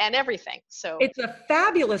and everything. So it's a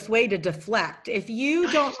fabulous way to deflect. If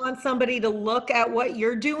you don't want somebody to look at what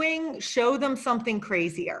you're doing, show them something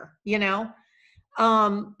crazier,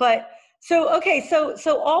 But so, okay,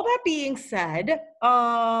 so all that being said,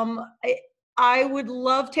 I would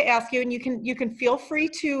love to ask you, and you can feel free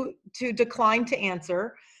to decline to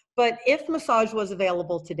answer, but if massage was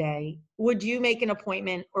available today, would you make an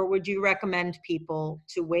appointment, or would you recommend people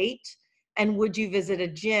to wait? And would you visit a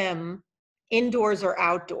gym, indoors or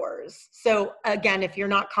outdoors? So again, if you're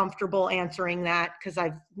not comfortable answering that, because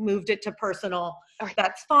I've moved it to personal, all right.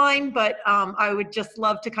 that's fine. But I would just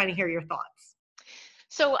love to kind of hear your thoughts.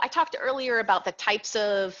 So I talked earlier about the types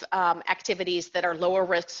of activities that are lower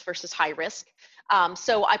risk versus high risk.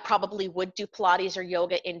 So I probably would do Pilates or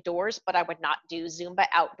yoga indoors, but I would not do Zumba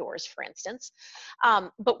outdoors, for instance.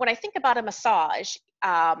 But when I think about a massage,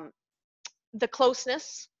 the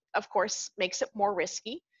closeness, of course, makes it more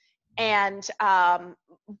risky. And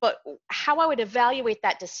but how I would evaluate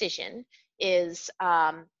that decision is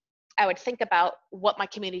I would think about what my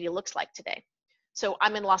community looks like today. So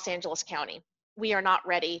I'm in Los Angeles County. We are not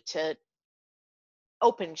ready to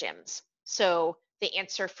open gyms. So the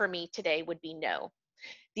answer for me today would be no.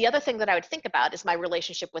 The other thing that I would think about is my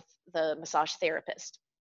relationship with the massage therapist.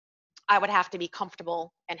 I would have to be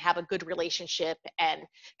comfortable and have a good relationship and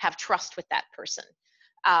have trust with that person.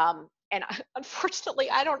 And unfortunately,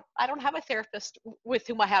 I don't have a therapist with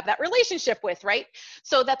whom I have that relationship with, right?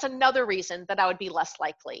 So that's another reason that I would be less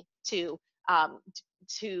likely um,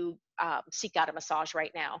 to seek out a massage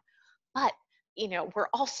right now. But we're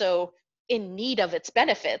also in need of its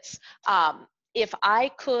benefits. If I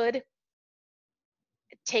could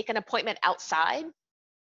take an appointment outside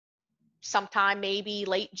sometime, maybe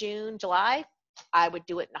late June, July, I would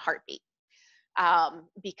do it in a heartbeat,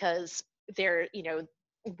 because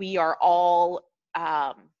we are all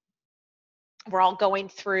We're all going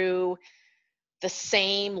through the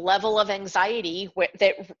same level of anxiety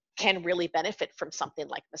that can really benefit from something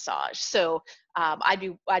like massage. So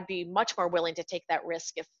I'd be much more willing to take that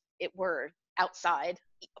risk if it were outside,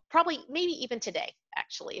 probably maybe even today,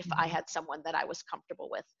 actually, if I had someone that I was comfortable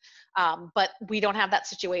with. But we don't have that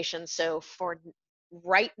situation. So for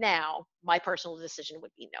right now, my personal decision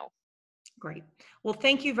would be no. Great. Well,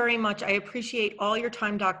 thank you very much. I appreciate all your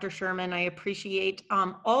time, Dr. Sherman. I appreciate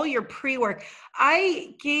all your pre-work.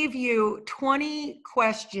 I gave you 20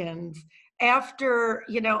 questions after,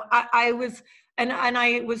 I was, and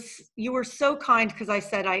I was, you were so kind because I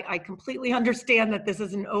said, I completely understand that this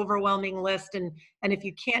is an overwhelming list and if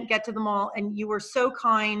you can't get to them all, and you were so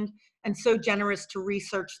kind and so generous to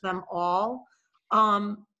research them all.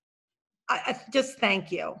 I just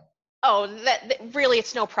thank you. Oh, that really,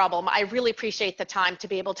 it's no problem. I really appreciate the time to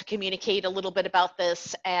be able to communicate a little bit about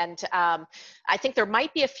this. And I think there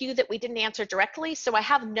might be a few that we didn't answer directly. So I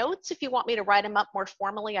have notes. If you want me to write them up more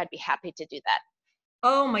formally, I'd be happy to do that.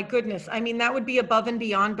 Oh my goodness. I mean, that would be above and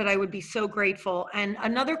beyond, but I would be so grateful. And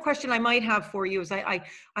another question I might have for you is I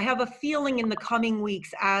have a feeling in the coming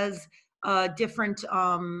weeks as different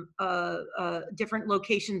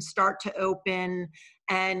locations start to open,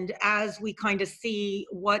 and as we kind of see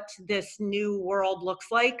what this new world looks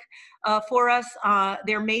like for us,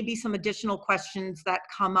 there may be some additional questions that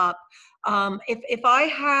come up. If I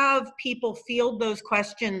have people field those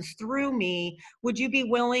questions through me, would you be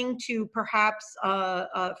willing to perhaps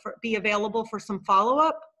be available for some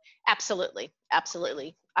follow-up? Absolutely.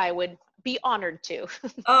 Absolutely. I would be honored to.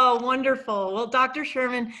 Oh, wonderful. Well, Dr.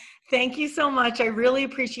 Sherman, thank you so much. I really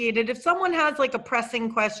appreciate it. If someone has like a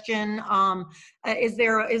pressing question, is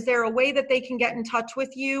there a way that they can get in touch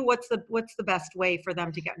with you? What's the best way for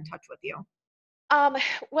them to get in touch with you? Um,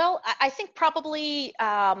 well, I think probably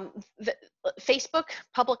the Facebook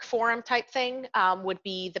public forum type thing would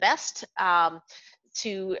be the best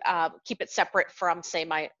to keep it separate from, say,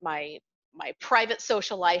 my private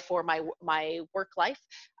social life or my work life.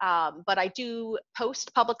 But I do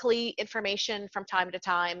post publicly information from time to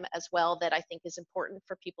time as well that I think is important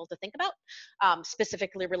for people to think about,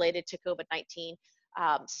 specifically related to COVID-19.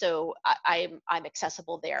 So I'm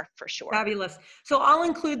accessible there for sure. Fabulous. So I'll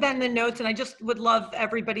include that in the notes, and I just would love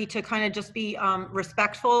everybody to kind of just be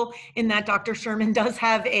respectful in that Dr. Sherman does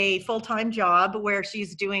have a full-time job where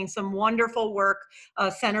she's doing some wonderful work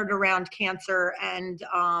centered around cancer, and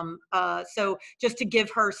so just to give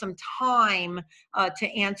her some time to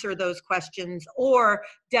answer those questions, or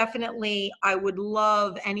definitely I would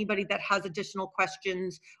love anybody that has additional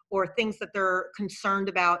questions or things that they're concerned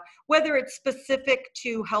about, whether it's specific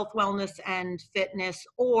to health, wellness, and fitness,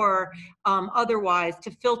 or otherwise,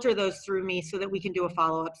 to filter those through me so that we can do a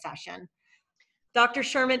follow-up session. Dr.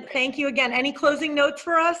 Sherman, thank you again. Any closing notes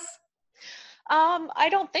for us? I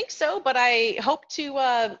don't think so, but I hope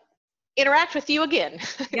to interact with you again.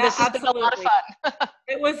 Yeah, This has been a lot of absolutely.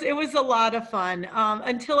 fun. It was a lot of fun.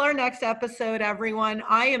 Until our next episode, everyone,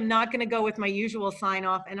 I am not going to go with my usual sign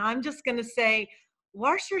off, and I'm just going to say,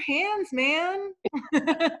 wash your hands, man.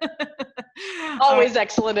 All Always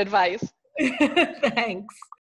excellent advice. right. Thanks.